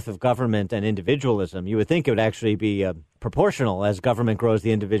the growth of government and individualism. You would think it would actually be proportional. As government grows,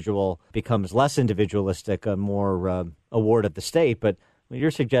 the individual becomes less individualistic, more a ward of the state. But what you're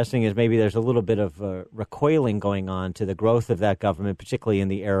suggesting is maybe there's a little bit of recoiling going on to the growth of that government, particularly in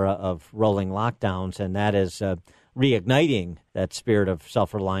the era of rolling lockdowns, and that is reigniting that spirit of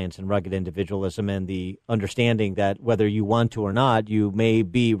self-reliance and rugged individualism and the understanding that whether you want to or not, you may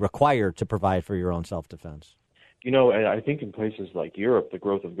be required to provide for your own self-defense. You know, I think in places like Europe, the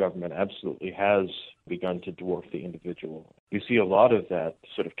growth of government absolutely has begun to dwarf the individual. You see a lot of that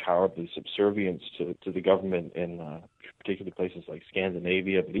sort of cowardly subservience to the government in particularly places like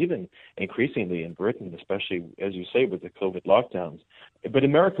Scandinavia, but even increasingly in Britain, especially, as you say, with the COVID lockdowns. But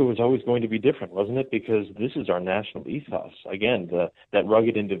America was always going to be different, wasn't it? Because this is our national ethos. Again, that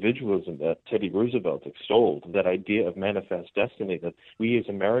rugged individualism that Teddy Roosevelt extolled, that idea of manifest destiny, that we as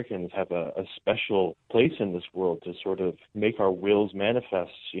Americans have a special place in this world to sort of make our wills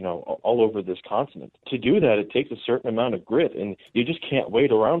manifest, all over this continent. To do that, it takes a certain amount of grit, and you just can't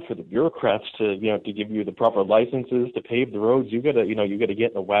wait around for the bureaucrats to give you the proper licenses to pave the roads. You gotta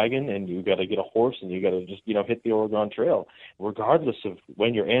get in a wagon, and you gotta get a horse, and you gotta just, hit the Oregon Trail, regardless of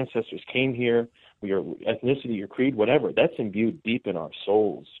when your ancestors came here, your ethnicity, your creed, whatever. That's imbued deep in our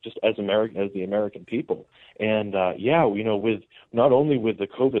souls, just as the American people. And with not only with the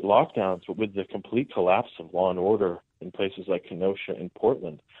COVID lockdowns, but with the complete collapse of law and order in places like Kenosha and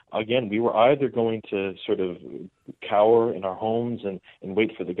Portland, again, we were either going to sort of cower in our homes and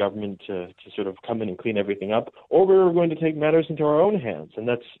wait for the government to sort of come in and clean everything up, or we were going to take matters into our own hands. And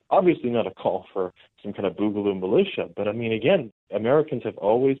that's obviously not a call for some kind of boogaloo militia. But I mean, again, Americans have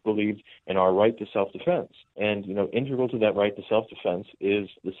always believed in our right to self-defense. And, integral to that right to self-defense is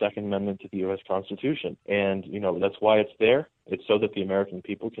the Second Amendment to the U.S. Constitution. And, that's why it's there. It's so that the American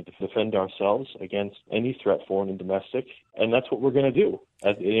people can defend ourselves against any threat, foreign and domestic. And that's what we're going to do.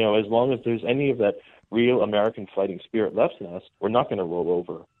 As long as there's any of that real American fighting spirit left in us, we're not going to roll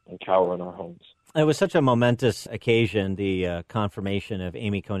over and cower in our homes. It was such a momentous occasion, the confirmation of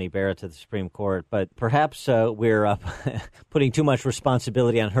Amy Coney Barrett to the Supreme Court, but perhaps we're putting too much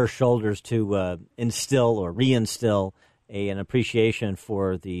responsibility on her shoulders to instill or reinstill an appreciation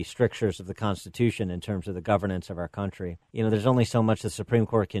for the strictures of the Constitution in terms of the governance of our country. There's only so much the Supreme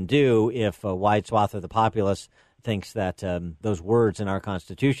Court can do if a wide swath of the populace thinks that those words in our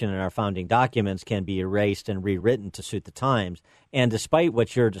Constitution and our founding documents can be erased and rewritten to suit the times. And despite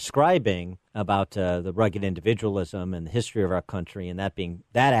what you're describing about the rugged individualism and the history of our country and that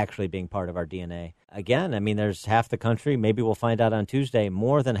actually being part of our DNA, again, I mean, there's half the country, maybe we'll find out on Tuesday,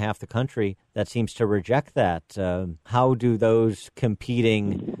 more than half the country that seems to reject that. How do those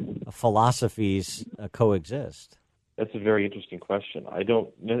competing philosophies coexist? That's a very interesting question.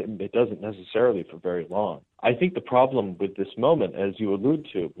 It doesn't necessarily for very long. I think the problem with this moment, as you allude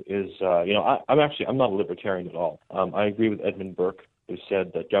to, is, I'm not a libertarian at all. I agree with Edmund Burke, who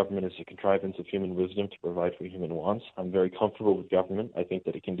said that government is a contrivance of human wisdom to provide for human wants. I'm very comfortable with government. I think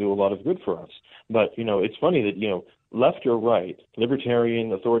that it can do a lot of good for us. But, it's funny that, left or right, libertarian,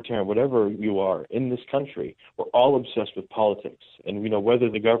 authoritarian, whatever you are in this country, we're all obsessed with politics. And whether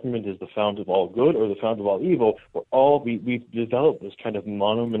the government is the fount of all good or the fount of all evil, we've developed this kind of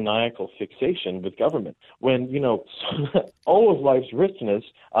monomaniacal fixation with government. When, all of life's richness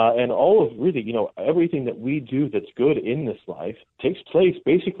and all of really, everything that we do that's good in this life takes place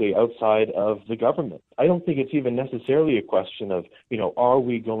basically outside of the government. I don't think it's even necessarily a question of, are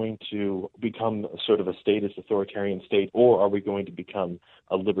we going to become sort of a statist authoritarian state, or are we going to become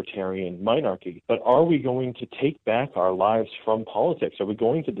a libertarian monarchy? But are we going to take back our lives from politics? Are we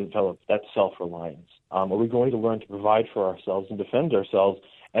going to develop that self-reliance? Are we going to learn to provide for ourselves and defend ourselves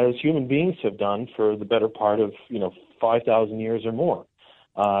as human beings have done for the better part of 5,000 years or more?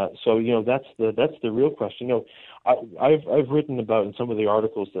 That's the real question. I've written about, in some of the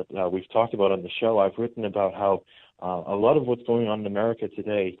articles that we've talked about on the show, I've written about how a lot of what's going on in America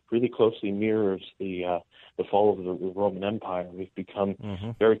today really closely mirrors the fall of the Roman Empire. We've become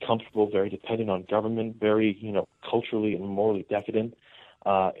very comfortable, very dependent on government, very culturally and morally decadent.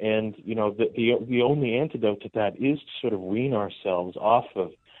 And the only antidote to that is to sort of wean ourselves off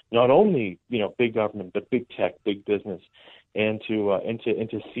of not only big government but big tech, big business, and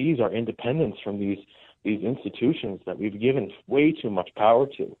to seize our independence from these institutions that we've given way too much power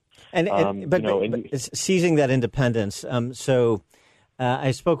to. But seizing that independence.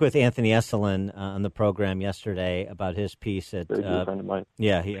 I spoke with Anthony Esolen on the program yesterday about his piece at. Very good friend of mine.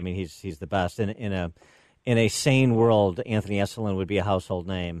 Yeah, he's the best. In a sane world, Anthony Esolen would be a household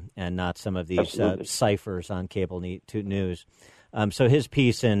name and not some of these ciphers on cable news. So his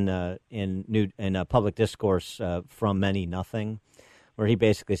piece in Public Discourse, From Many Nothing, where he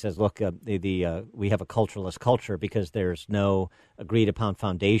basically says, look, we have a culturalist culture because there's no agreed-upon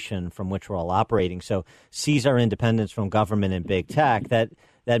foundation from which we're all operating. So seize our independence from government and big tech.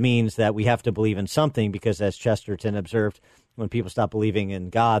 That means that we have to believe in something because, as Chesterton observed, when people stop believing in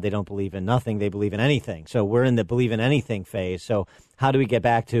God, they don't believe in nothing, they believe in anything. So we're in the believe in anything phase. So how do we get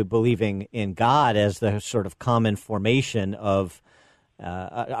back to believing in God as the sort of common formation of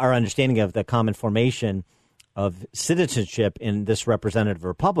our understanding of the common formation of citizenship in this representative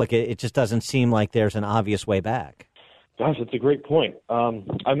republic? It just doesn't seem like there's an obvious way back. Gosh, that's a great point. I'm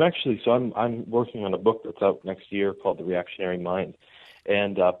working on a book that's out next year called The Reactionary Mind,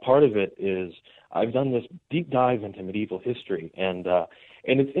 and part of it is I've done this deep dive into medieval history, and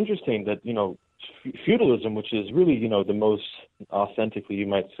it's interesting that feudalism, which is really the most authentically, you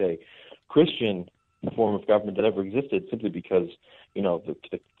might say, Christian form of government that ever existed, simply because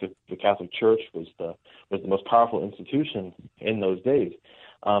the Catholic Church was the most powerful institution in those days.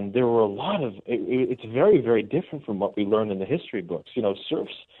 There were a lot of it's very, very different from what we learn in the history books.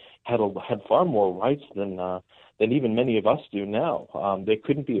 Serfs had far more rights than even many of us do now. They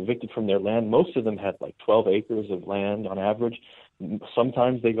couldn't be evicted from their land. Most of them had like 12 acres of land on average.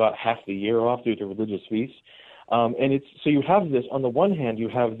 Sometimes they got half the year off due to religious feasts. And so you have this, on the one hand, you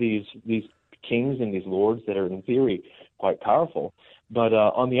have these kings and these lords that are in theory quite powerful, but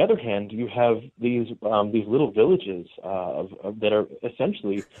on the other hand, you have these little villages that are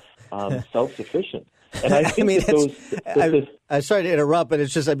essentially self-sufficient. And I think I'm sorry to interrupt, but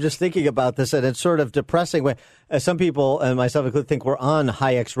I'm just thinking about this, and it's sort of depressing. Some people, and myself included, think we're on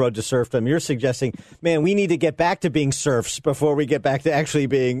Hayek's road to serfdom. You're suggesting, man, we need to get back to being serfs before we get back to actually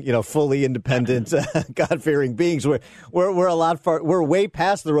being, fully independent, God-fearing beings. We're way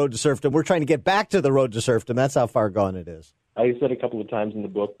past the road to serfdom. We're trying to get back to the road to serfdom. That's how far gone it is. I said a couple of times in the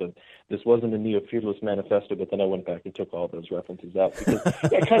book that this wasn't a neo-feudalist manifesto, but then I went back and took all those references out because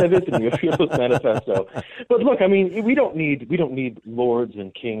it kind of is a neo-feudalist manifesto. But look, I mean, we don't need lords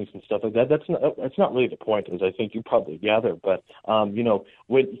and kings and stuff like that. That's not really the point, as I think you probably gather. But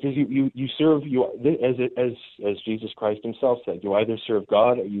because you serve as Jesus Christ himself said, you either serve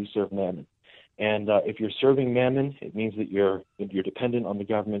God or you serve mammon. And if you're serving mammon, it means that you're dependent on the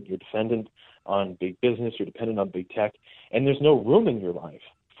government, you're dependent on big business, you're dependent on big tech, and there's no room in your life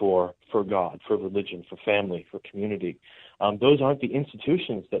for God, for religion, for family, for community. Those aren't the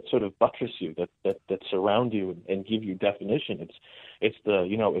institutions that sort of buttress you, that surround you and give you definition. It's the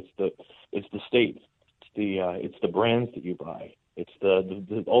state, it's the brands that you buy, it's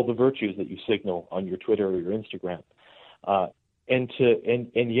the all the virtues that you signal on your Twitter or your Instagram. I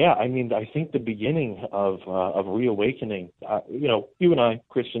think the beginning of reawakening, you and I,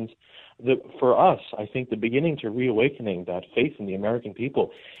 Christians, for us, I think the beginning to reawakening that faith in the American people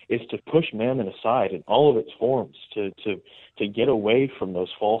is to push mammon aside in all of its forms, to get away from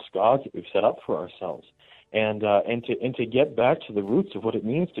those false gods that we've set up for ourselves, and to get back to the roots of what it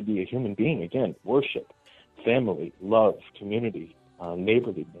means to be a human being. Again, worship, family, love, community,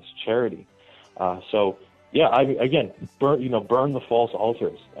 neighborliness, charity. Burn the false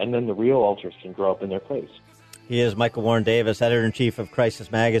altars, and then the real altars can grow up in their place. He is Michael Warren Davis, editor-in-chief of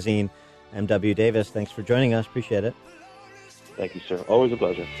Crisis Magazine. M.W. Davis, thanks for joining us. Appreciate it. Thank you, sir. Always a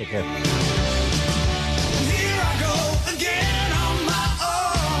pleasure. Take care.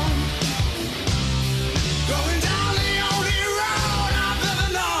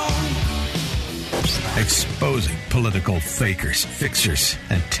 Exposing political fakers, fixers,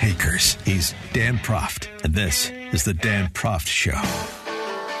 and takers. He's Dan Proft, and this is The Dan Proft Show.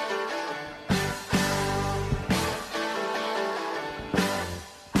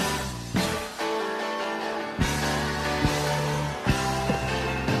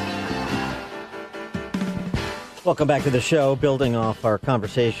 Welcome back to the show, building off our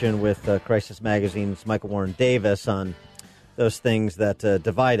conversation with Crisis Magazine's Michael Warren Davis on those things that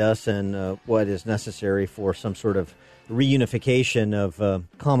divide us and what is necessary for some sort of reunification of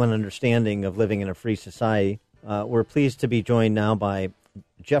common understanding of living in a free society. We're pleased to be joined now by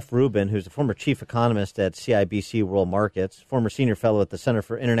Jeff Rubin, who's the former chief economist at CIBC World Markets, former senior fellow at the Center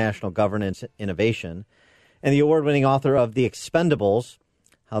for International Governance Innovation, and the award-winning author of The Expendables,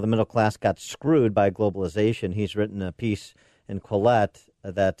 How the Middle Class Got Screwed by Globalization. He's written a piece in Quillette,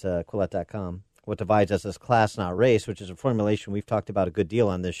 Quillette.com, What Divides Us as Class, Not Race, which is a formulation we've talked about a good deal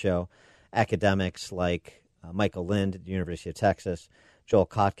on this show. Academics like Michael Lind at the University of Texas, Joel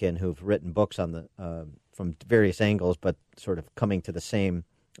Kotkin, who've written books on the from various angles, but sort of coming to the same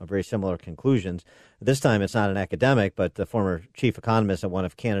very similar conclusions. This time it's not an academic, but the former chief economist at one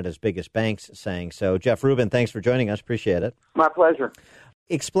of Canada's biggest banks saying so. Jeff Rubin, thanks for joining us. Appreciate it. My pleasure.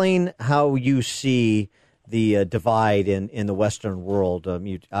 Explain how you see the divide in the Western world.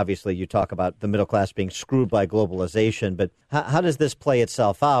 You talk about the middle class being screwed by globalization, but how does this play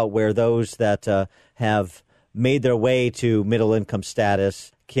itself out where those that have made their way to middle income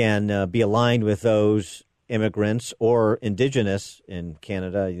status can be aligned with those immigrants or indigenous in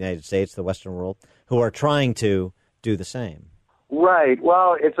Canada, the United States, the Western world, who are trying to do the same? Right.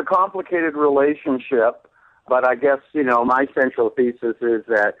 Well, it's a complicated relationship, but I guess, my central thesis is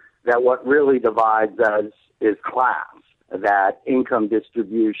that what really divides us is class, that income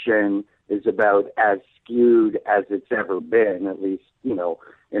distribution is about as skewed as it's ever been, at least, you know,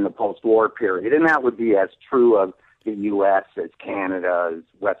 in the post-war period. And that would be as true of the U.S. as Canada, as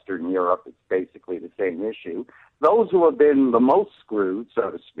Western Europe. It's basically the same issue. Those who have been the most screwed, so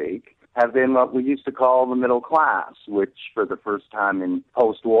to speak, have been what we used to call the middle class, which for the first time in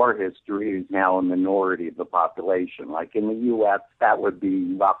post-war history is now a minority of the population. Like in the U.S., that would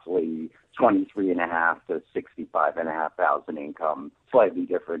be roughly 23,500 to 65,500 income, slightly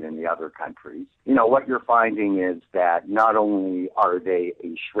different in the other countries. You know, what you're finding is that not only are they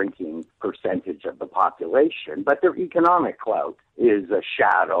a shrinking percentage of the population, but their economic clout is a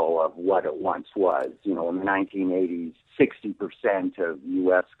shadow of what it once was. You know, in the 1980s, 60% of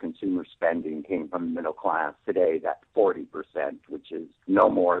U.S. consumer spending came from the middle class. Today, that's 40%, which is no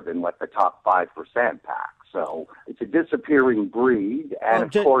more than what the top 5% pack. So it's a disappearing breed, and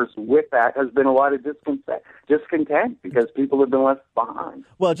of course, with that has been a lot of discontent because people have been left behind.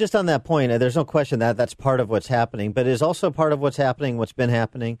 Well, just on that point, there's no question that that's part of what's happening, but is also part of what's been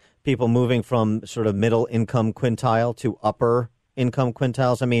happening, people moving from sort of middle income quintile to upper income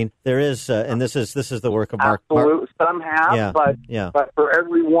quintiles. I mean, there is, and this is the work of Mark. Absolutely, some have, but for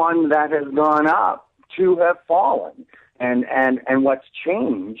every one that has gone up, two have fallen, and what's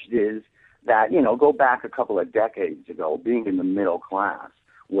changed is that, you know, go back a couple of decades ago, being in the middle class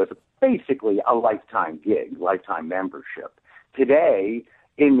was basically a lifetime gig, lifetime membership. Today,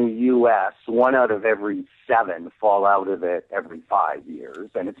 in the U.S., 1 out of every 7 fall out of it every 5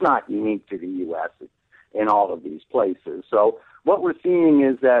 years, and it's not unique to the U.S., it's in all of these places. So what we're seeing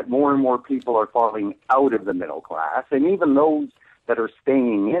is that more and more people are falling out of the middle class, and even those that are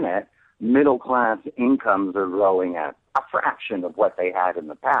staying in it, middle class incomes are growing at a fraction of what they had in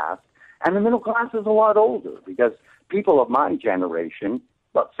the past. And the middle class is a lot older because people of my generation,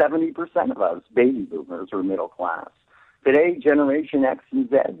 about 70% of us baby boomers are middle class. Today, Generation X and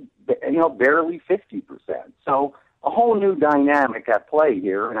Z, you know, barely 50%. So a whole new dynamic at play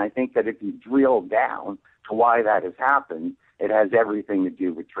here, and I think that if you drill down to why that has happened, it has everything to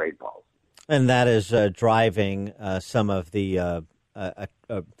do with trade policy. And that is driving some of the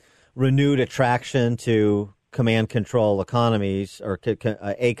renewed attraction to command control economies, or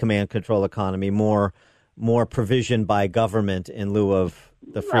a command control economy, more provision by government in lieu of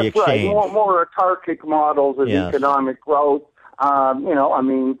the free exchange. Right. More autarkic models of economic growth. You know, I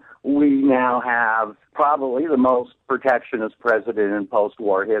mean, we now have probably the most protectionist president in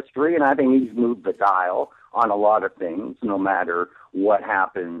post-war history, and I think he's moved the dial on a lot of things, no matter what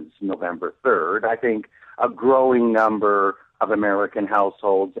happens November 3rd. I think a growing number of American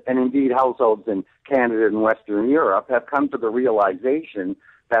households, and indeed households in Canada and Western Europe, have come to the realization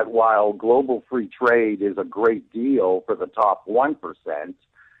that while global free trade is a great deal for the top 1%,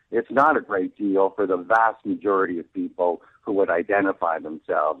 it's not a great deal for the vast majority of people who would identify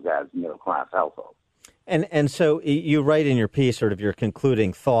themselves as middle-class households. And so you write in your piece, sort of your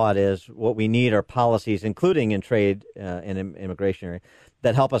concluding thought is what we need are policies, including in trade and immigration area,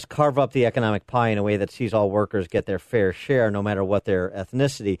 that help us carve up the economic pie in a way that sees all workers get their fair share, no matter what their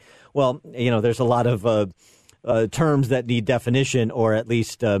ethnicity. Well, you know, there's a lot of terms that need definition, or at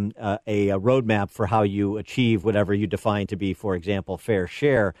least a roadmap for how you achieve whatever you define to be, for example, fair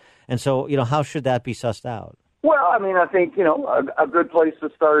share. And so, you know, how should that be sussed out? Well, I mean, I think, you know, a good place to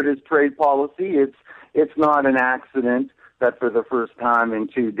start is trade policy. It's not an accident that for the first time in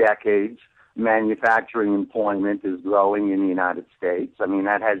 2 decades, manufacturing employment is growing in the United States. I mean,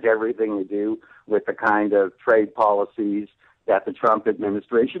 that has everything to do with the kind of trade policies that the Trump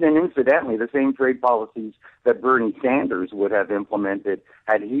administration, and incidentally, the same trade policies that Bernie Sanders would have implemented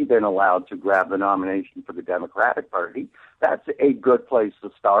had he been allowed to grab the nomination for the Democratic Party. That's a good place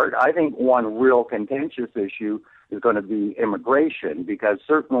to start. I think one real contentious issue is going to be immigration, because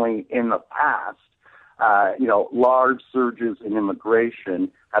certainly in the past, you know, large surges in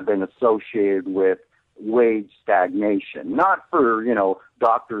immigration have been associated with wage stagnation, not for, you know,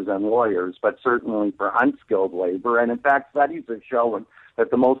 doctors and lawyers, but certainly for unskilled labor. And in fact, studies have shown that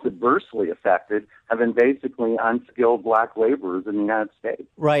the most adversely affected have been basically unskilled black laborers in the United States.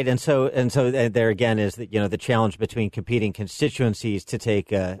 Right, and so there again is that, you know, the challenge between competing constituencies to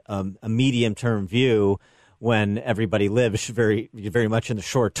take a medium-term view when everybody lives very, very much in the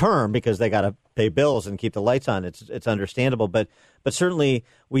short term because they got to pay bills and keep the lights on. It's understandable, but certainly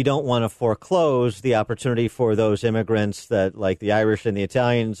we don't want to foreclose the opportunity for those immigrants that, like the Irish and the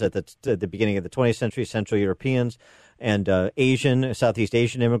Italians at the beginning of the 20th century, Central Europeans and Southeast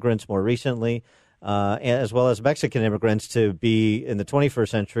Asian immigrants more recently, as well as Mexican immigrants, to be in the 21st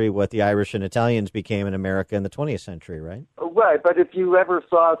century what the Irish and Italians became in America in the 20th century, right? Right, but if you ever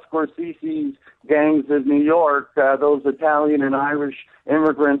saw Scorsese's gangs of New York, those Italian and Irish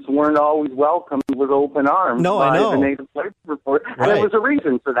immigrants weren't always welcomed with open arms by the Native Labor Force. And there was a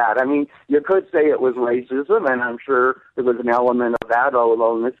reason for that. I mean, you could say it was racism, and I'm sure there was an element of that,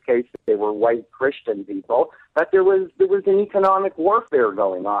 although in this case they were white Christian people. But there was an economic warfare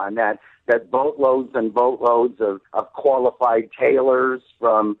going on that boatloads and boatloads of qualified tailors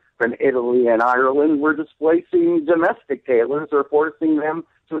from Italy and Ireland were displacing domestic tailors or forcing them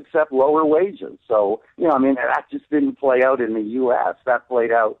to accept lower wages. So, I mean, that just didn't play out in the U.S. That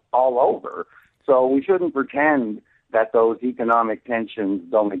played out all over. So we shouldn't pretend that those economic tensions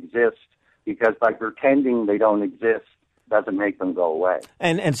don't exist, because by pretending they don't exist doesn't make them go away.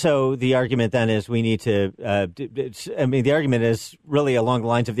 And so the argument then is we need to, the argument is really along the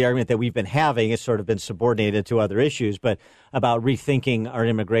lines of the argument that we've been having. It's sort of been subordinated to other issues, but about rethinking our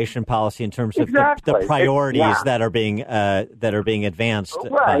immigration policy in terms of the priorities that are being advanced.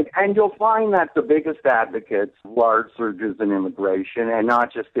 Right, and you'll find that the biggest advocates of large surges in immigration, and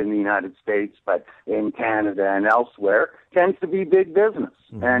not just in the United States, but in Canada and elsewhere, tends to be big business.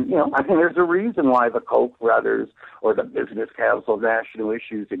 Mm-hmm. And, I think there's a reason why the Koch brothers or the Business Council of National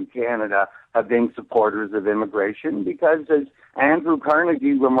Issues in Canada have been supporters of immigration, because as Andrew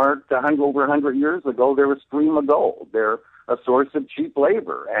Carnegie remarked over 100 years ago, they're a stream of gold. They're a source of cheap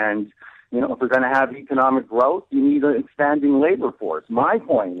labor. And, if we're going to have economic growth, you need an expanding labor force. My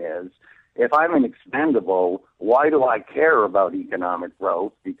point is, if I'm an expendable, why do I care about economic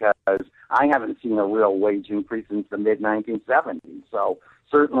growth? Because I haven't seen a real wage increase since the mid-1970s. So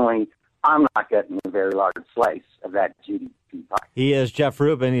certainly I'm not getting a very large slice of that GDP pie. He is Jeff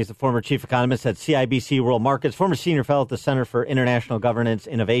Rubin. He's the former chief economist at CIBC World Markets, former senior fellow at the Center for International Governance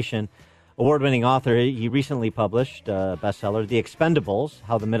Innovation, award-winning author. He recently published a bestseller, The Expendables,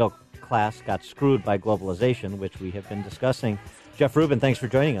 How the Middle Class Got Screwed by Globalization, which we have been discussing. Jeff Rubin, thanks for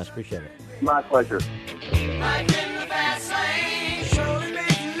joining us. Appreciate it. My pleasure. Life in the fast lane surely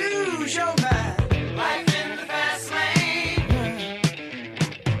makes you lose your mind. Life in the fast lane.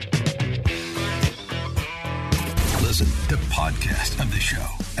 Listen to podcast of the show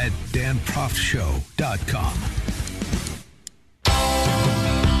at danproftshow.com.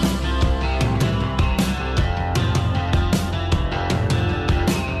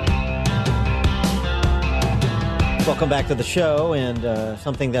 Welcome back to the show, and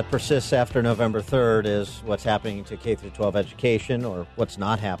something that persists after November 3rd is what's happening to K-12 education, or what's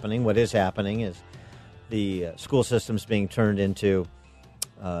not happening. What is happening is the school systems being turned into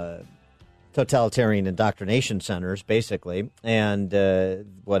totalitarian indoctrination centers, basically, and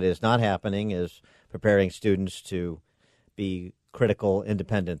what is not happening is preparing students to be critical,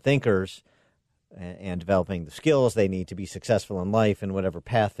 independent thinkers and developing the skills they need to be successful in life in whatever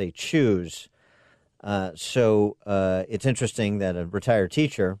path they choose. So it's interesting that a retired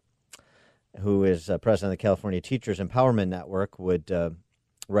teacher who is president of the California Teachers Empowerment Network would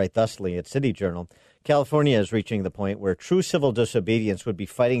write thusly at City Journal: California is reaching the point where true civil disobedience would be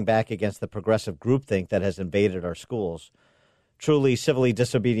fighting back against the progressive groupthink that has invaded our schools. Truly civilly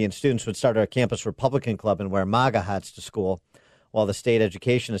disobedient students would start our campus Republican club and wear MAGA hats to school, while the state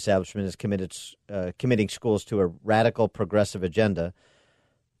education establishment is committing schools to a radical progressive agenda.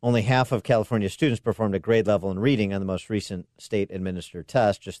 Only half of California students performed at grade level in reading on the most recent state-administered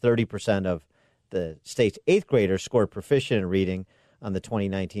test. Just 30% of the state's eighth graders scored proficient in reading on the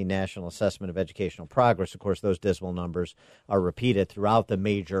 2019 National Assessment of Educational Progress. Of course, those dismal numbers are repeated throughout the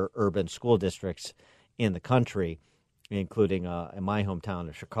major urban school districts in the country, including in my hometown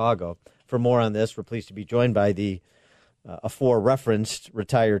of Chicago. For more on this, we're pleased to be joined by the aforereferenced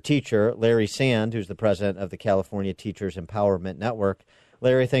retired teacher, Larry Sand, who's the president of the California Teachers Empowerment Network.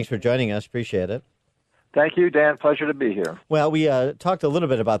 Larry, thanks for joining us. Appreciate it. Thank you, Dan. Pleasure to be here. Well, we talked a little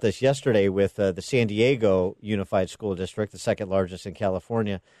bit about this yesterday with the San Diego Unified School District, the second largest in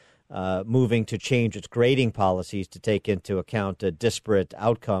California, moving to change its grading policies to take into account disparate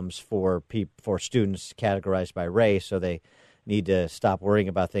outcomes for students categorized by race. So they need to stop worrying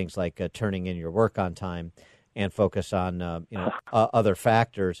about things like turning in your work on time and focus on other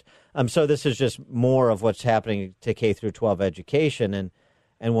factors. So this is just more of what's happening to K through 12 education,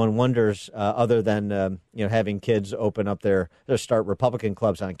 and one wonders, other than having kids open up start Republican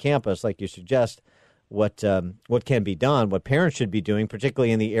clubs on campus, like you suggest, what can be done, what parents should be doing,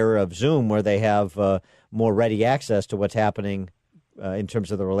 particularly in the era of Zoom, where they have more ready access to what's happening in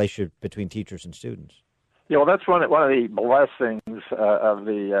terms of the relationship between teachers and students. Yeah, well, that's one of the blessings of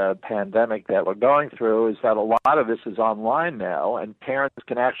the pandemic that we're going through, is that a lot of this is online now, and parents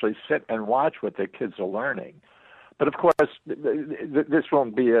can actually sit and watch what their kids are learning. But of course, this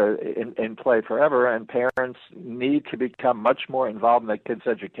won't be in play forever, and parents need to become much more involved in their kids'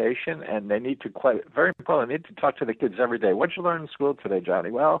 education, and they need to, very important, they need to talk to the kids every day. What did you learn in school today,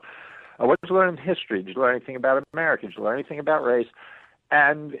 Johnny? Well, what did you learn in history? Did you learn anything about America? Did you learn anything about race?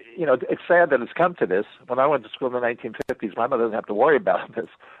 And, it's sad that it's come to this. When I went to school in the 1950s, my mother didn't have to worry about this.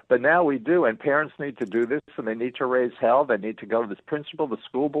 But now we do, and parents need to do this, and they need to raise hell. They need to go to this principal, the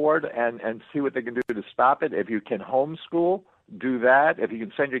school board, and see what they can do to stop it. If you can homeschool, do that. If you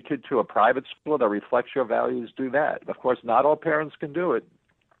can send your kid to a private school that reflects your values, do that. Of course, not all parents can do it.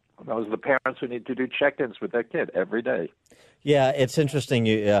 Those are the parents who need to do check-ins with their kid every day. Yeah, it's interesting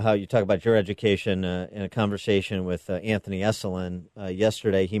how you talk about your education in a conversation with Anthony Esselin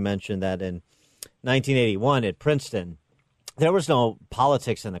yesterday. He mentioned that in 1981 at Princeton, there was no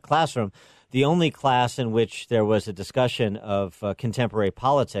politics in the classroom. The only class in which there was a discussion of contemporary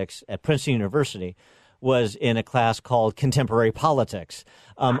politics at Princeton University was in a class called Contemporary Politics.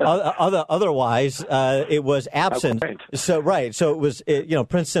 Otherwise, it was absent. So it was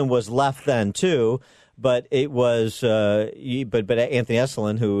Princeton was left then too. But it was, but Anthony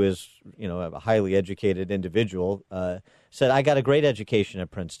Esselin, who is, a highly educated individual, said, I got a great education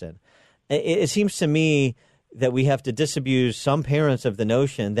at Princeton. It seems to me that we have to disabuse some parents of the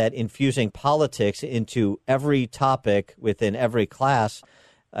notion that infusing politics into every topic within every class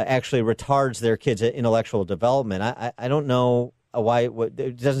actually retards their kids' intellectual development. I don't know why.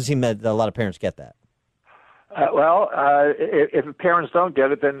 It doesn't seem that a lot of parents get that. If parents don't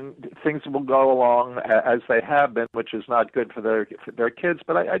get it, then things will go along as they have been, which is not good for their kids.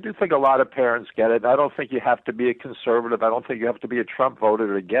 But I do think a lot of parents get it. I don't think you have to be a conservative. I don't think you have to be a Trump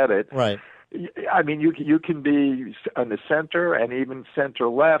voter to get it. Right. I mean, you can be on the center and even center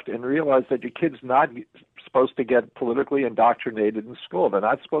left and realize that your kid's not supposed to get politically indoctrinated in school. They're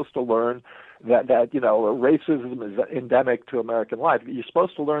not supposed to learn that racism is endemic to American life. You're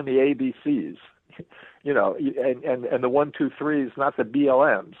supposed to learn the ABCs. And the 1, 2, 3s, not the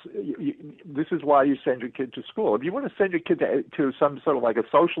BLMs. This is why you send your kid to school. If you want to send your kid to some sort of like a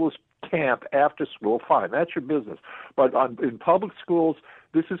socialist camp after school, fine, that's your business. But in public schools,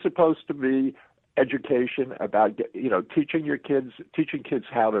 this is supposed to be education about teaching kids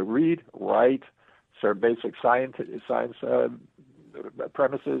how to read, write, sort of basic science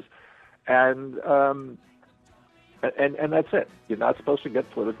premises, and that's it. You're not supposed to get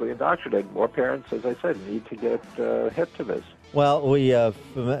politically indoctrinated. More parents, as I said, need to get hip to this. Well, we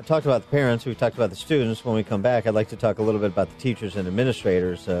talked about the parents. We talked about the students. When we come back, I'd like to talk a little bit about the teachers and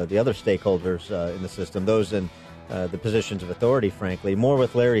administrators, the other stakeholders in the system, those in the positions of authority, frankly. More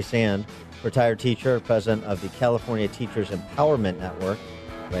with Larry Sand, retired teacher, president of the California Teachers Empowerment Network,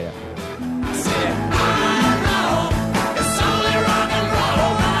 right after.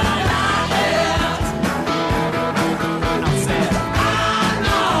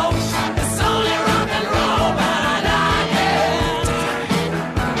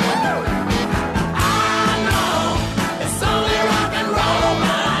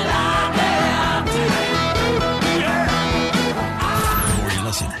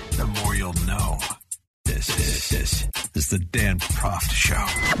 This is the Dan Proft Show.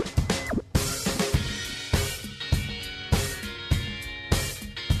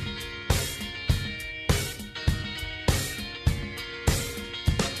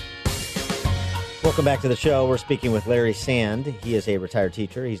 Welcome back to the show. We're speaking with Larry Sand. He is a retired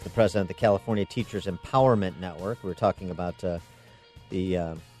teacher. He's the president of the California Teachers Empowerment Network. We're talking about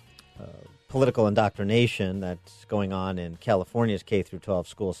the political indoctrination that's going on in California's K-12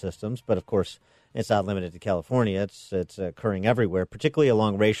 school systems. But, of course, it's not limited to California. It's occurring everywhere, particularly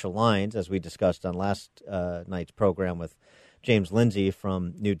along racial lines, as we discussed on last night's program with James Lindsay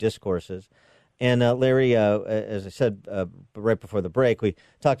from New Discourses. And Larry, as I said right before the break, we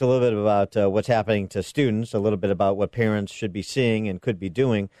talked a little bit about what's happening to students, a little bit about what parents should be seeing and could be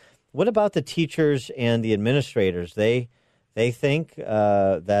doing. What about the teachers and the administrators? They think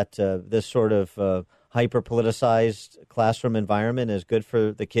that this sort of hyper-politicized classroom environment is good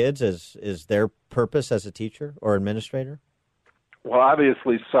for the kids? Is their purpose as a teacher or administrator? Well,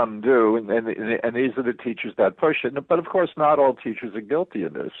 obviously some do, and these are the teachers that push it. But of course, not all teachers are guilty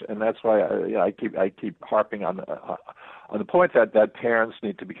of this, and that's why I keep harping on the point that parents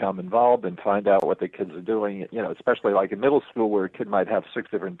need to become involved and find out what their kids are doing. Especially like in middle school, where a kid might have 6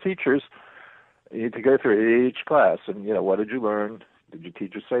 different teachers. You need to go through each class, and what did you learn? Did your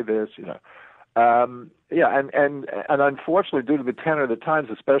teacher say this? And unfortunately, due to the tenor of the times,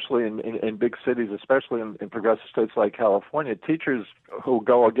 especially in big cities, especially in progressive states like California, teachers who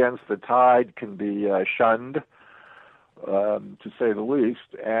go against the tide can be shunned, to say the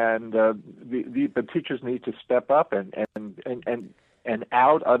least. And the teachers need to step up and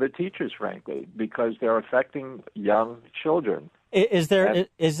out other teachers, frankly, because they're affecting young children. Is there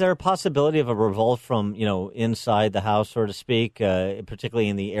a possibility of a revolt from inside the house, so to speak, particularly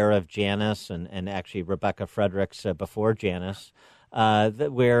in the era of Janice and actually Rebecca Fredericks before Janice,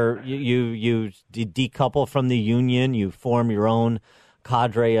 where you decouple from the union, you form your own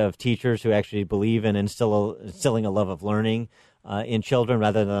cadre of teachers who actually believe in instilling a love of learning in children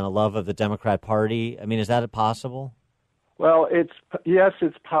rather than a love of the Democrat Party? I mean, is that possible? Well, yes,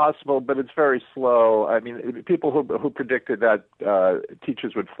 it's possible, but it's very slow. I mean, people who predicted that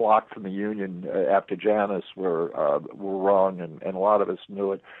teachers would flock from the union after Janice were wrong, and a lot of us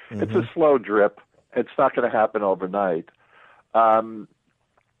knew it. Mm-hmm. It's a slow drip. It's not going to happen overnight, and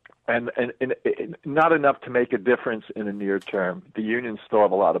not enough to make a difference in the near term. The unions still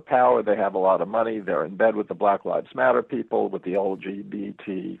have a lot of power. They have a lot of money. They're in bed with the Black Lives Matter people, with the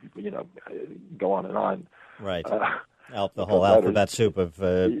LGBT, go on and on. Right. The whole alphabet soup of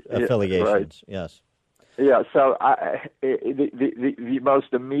affiliations. Right. Yes. Yeah. So the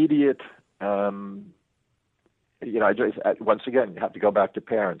most immediate, once again, you have to go back to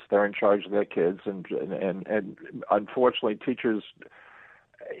parents. They're in charge of their kids, and unfortunately, teachers.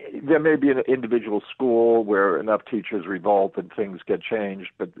 There may be an individual school where enough teachers revolt and things get changed,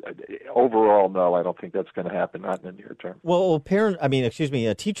 but overall, no, I don't think that's going to happen, not in the near term. Well,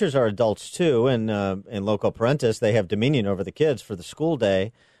 teachers are adults too, and in loco parentis, they have dominion over the kids for the school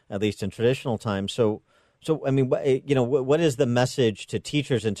day, at least in traditional times. So I mean, what is the message to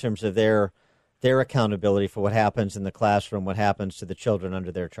teachers in terms of their accountability for what happens in the classroom, what happens to the children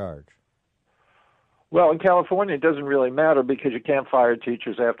under their charge? Well, in California, it doesn't really matter because you can't fire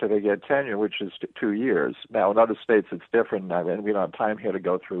teachers after they get tenure, which is 2 years. Now, in other states, it's different, and we don't have time here to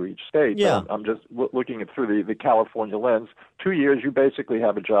go through each state. Yeah. I'm just looking at through the California lens. 2 years, you basically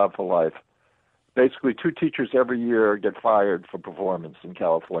have a job for life. Basically, 2 teachers every year get fired for performance in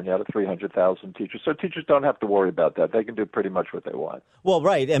California out of 300,000 teachers. So teachers don't have to worry about that. They can do pretty much what they want. Well,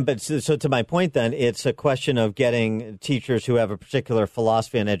 right. So to my point, then, it's a question of getting teachers who have a particular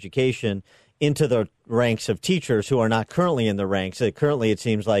philosophy on education into the ranks of teachers who are not currently in the ranks. Currently, it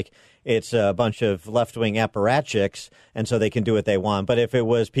seems like it's a bunch of left-wing apparatchiks, and so they can do what they want. But if it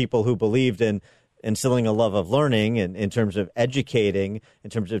was people who believed in instilling a love of learning and in terms of educating, in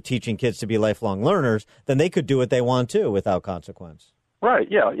terms of teaching kids to be lifelong learners, then they could do what they want too without consequence. Right.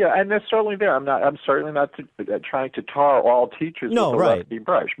 Yeah. And they're certainly there. I'm certainly not trying to tar all teachers with a lefty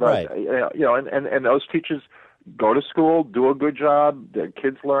brush. But, right. And those teachers go to school, do a good job. The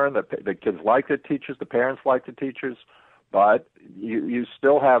kids learn. The kids like the teachers. The parents like the teachers. But you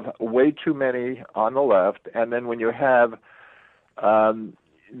still have way too many on the left. And then when you have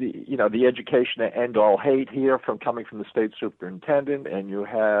the education to end all hate here coming from the state superintendent, and you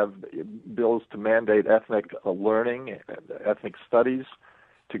have bills to mandate ethnic learning, ethnic studies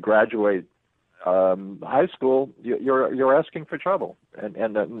to graduate high school, you're asking for trouble, and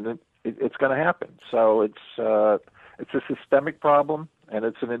it's going to happen. So it's a systemic problem, and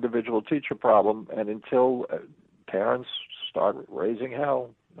it's an individual teacher problem, and until parents start raising hell,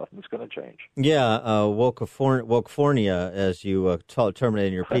 nothing's going to change. Yeah, Wokefornia, as you terminated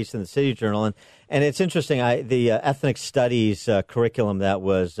in your piece in the City Journal. And it's interesting, the ethnic studies curriculum that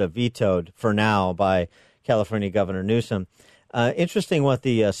was vetoed for now by California Governor Newsom. Interesting what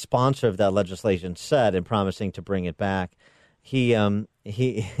the sponsor of that legislation said in promising to bring it back. He and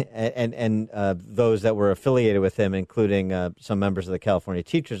those that were affiliated with him, including some members of the California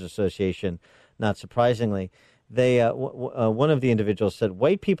Teachers Association, not surprisingly, one of the individuals said,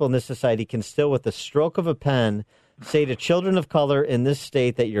 white people in this society can still, with the stroke of a pen, say to children of color in this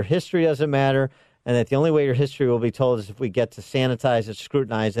state that your history doesn't matter and that the only way your history will be told is if we get to sanitize it,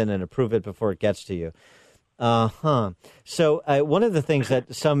 scrutinize it, and approve it before it gets to you. So one of the things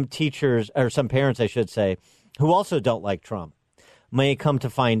that some teachers, or some parents, I should say, who also don't like Trump, may come to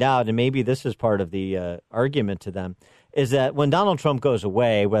find out, and maybe this is part of the argument to them, is that when Donald Trump goes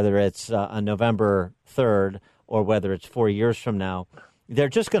away, whether it's on November 3rd or whether it's 4 years from now, they're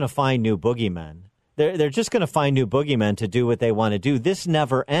just going to find new boogeymen. They're just going to find new boogeymen to do what they want to do. This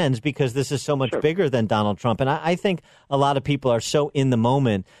never ends because this is so much bigger than Donald Trump. And I think a lot of people are so in the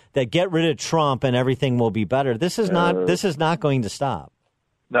moment that get rid of Trump and everything will be better. This is not going to stop.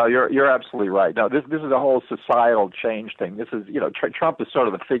 No, you're absolutely right. No, this is a whole societal change thing. This is, Trump is sort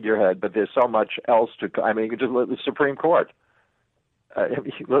of the figurehead, but there's so much else to. I mean, just look at the Supreme Court.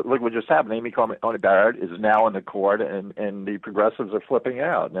 Look what just happened. Amy Coney Barrett is now in the court, and the progressives are flipping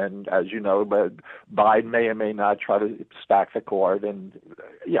out. And as you know, Biden may or may not try to stack the court. And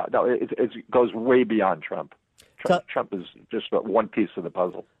it goes way beyond Trump. Trump is just about one piece of the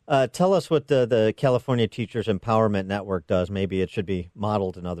puzzle. Tell us what the California Teachers Empowerment Network does. Maybe it should be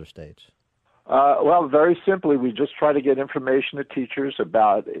modeled in other states. Well, very simply, we just try to get information to teachers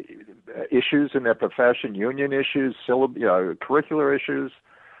about issues in their profession, union issues, curricular issues,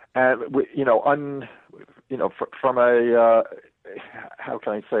 and from a how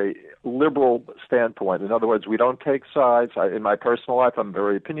can I say, liberal standpoint. In other words, we don't take sides. In my personal life, I'm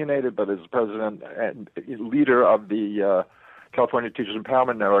very opinionated, but as president and leader of the California Teachers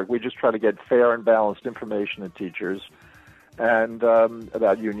Empowerment Network, we just try to get fair and balanced information to teachers and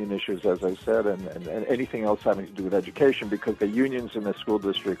about union issues, as I said, and anything else having to do with education, because the unions in the school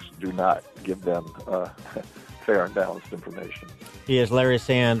districts do not give them fair and balanced information. He is Larry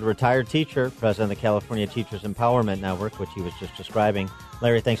Sand, retired teacher, president of the California Teachers Empowerment Network, which he was just describing.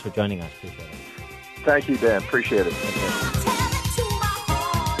 Larry, thanks for joining us. Appreciate it. Thank you, Dan. Appreciate it.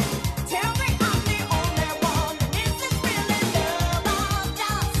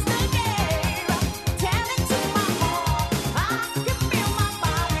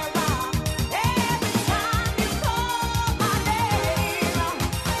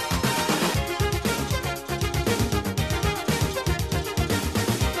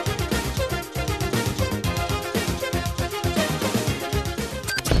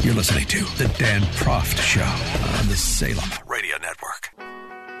 You're listening to The Dan Proft Show on the Salem Radio Network.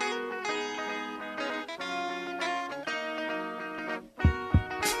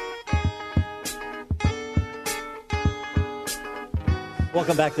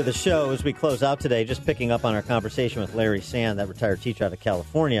 Welcome back to the show. As we close out today, just picking up on our conversation with Larry Sand, that retired teacher out of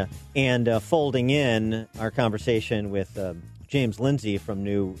California, and folding in our conversation with James Lindsay from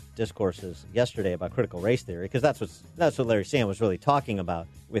New Discourses yesterday about critical race theory, because that's what Larry Sand was really talking about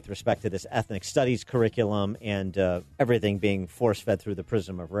with respect to this ethnic studies curriculum and everything being force-fed through the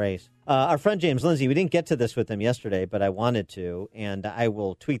prism of race. Our friend James Lindsay, we didn't get to this with him yesterday, but I wanted to, and I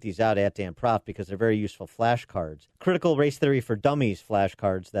will tweet these out at Dan Proft because they're very useful flashcards. Critical Race Theory for Dummies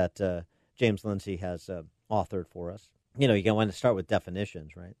flashcards that James Lindsay has authored for us. You know, you want to start with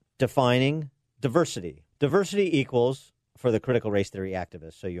definitions, right? Defining diversity. Diversity equals, for the critical race theory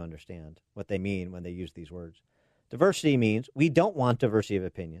activists, so you understand what they mean when they use these words. Diversity means we don't want diversity of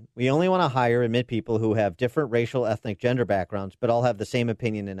opinion. We only want to hire and admit people who have different racial, ethnic, gender backgrounds, but all have the same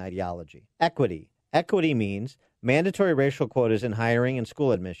opinion and ideology. Equity. Equity means mandatory racial quotas in hiring and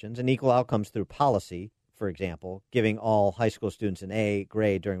school admissions and equal outcomes through policy, for example, giving all high school students an A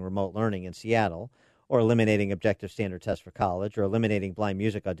grade during remote learning in Seattle, or eliminating objective standard tests for college, or eliminating blind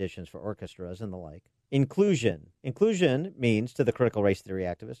music auditions for orchestras and the like. Inclusion. Inclusion means, to the critical race theory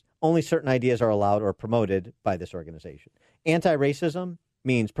activists, only certain ideas are allowed or promoted by this organization. Anti-racism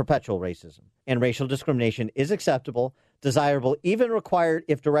means perpetual racism, and racial discrimination is acceptable, desirable, even required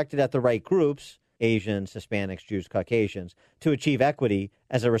if directed at the right groups, Asians, Hispanics, Jews, Caucasians, to achieve equity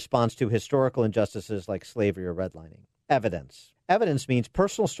as a response to historical injustices like slavery or redlining. Evidence. Evidence means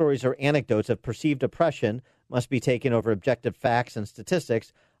personal stories or anecdotes of perceived oppression must be taken over objective facts and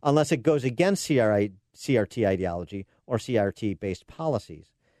statistics unless it goes against CRT ideology or CRT-based policies.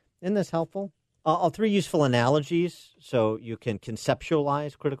 Isn't this helpful? Three useful analogies so you can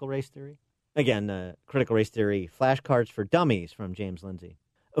conceptualize critical race theory. Again, critical race theory flashcards for dummies from James Lindsay,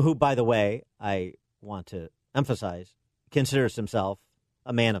 who, by the way, I want to emphasize, considers himself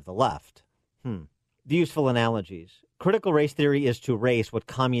a man of the left. The useful analogies. Critical race theory is to race what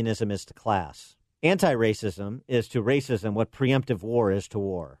communism is to class. Anti-racism is to racism what preemptive war is to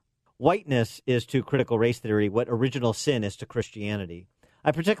war. Whiteness is to critical race theory what original sin is to Christianity.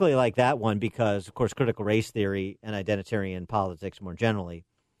 I particularly like that one because, of course, critical race theory and identitarian politics more generally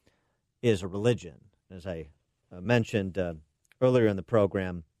is a religion. As I mentioned earlier in the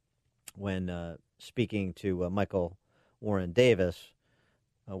program when speaking to Michael Warren Davis,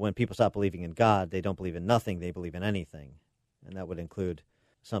 when people stop believing in God, they don't believe in nothing, they believe in anything. And that would include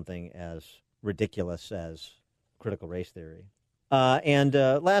something as ridiculous as critical race theory. And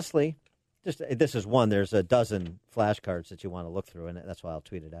lastly, this is one, there's a dozen flashcards that you want to look through, and that's why I'll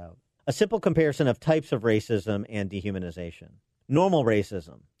tweet it out. A simple comparison of types of racism and dehumanization. Normal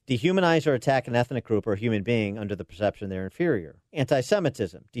racism. Dehumanize or attack an ethnic group or human being under the perception they're inferior.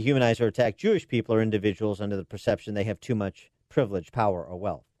 Anti-Semitism. Dehumanize or attack Jewish people or individuals under the perception they have too much privilege, power, or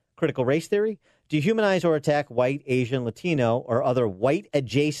wealth. Critical race theory, dehumanize or attack white, Asian, Latino, or other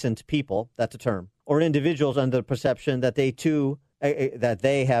white-adjacent people, that's a term, or individuals under the perception that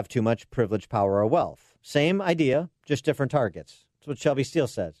they have too much privilege, power, or wealth. Same idea, just different targets. That's what Shelby Steele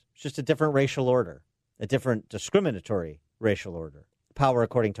says. It's just a different racial order, a different discriminatory racial order. Power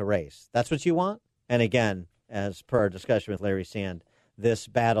according to race. That's what you want? And again, as per our discussion with Larry Sand, this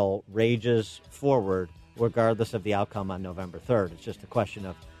battle rages forward regardless of the outcome on November 3rd. It's just a question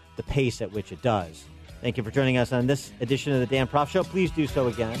of the pace at which it does. Thank you for joining us on this edition of the Dan Proft Show. Please do so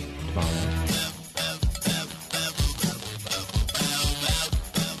again tomorrow night.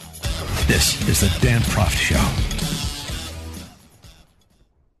 This is the Dan Proft Show.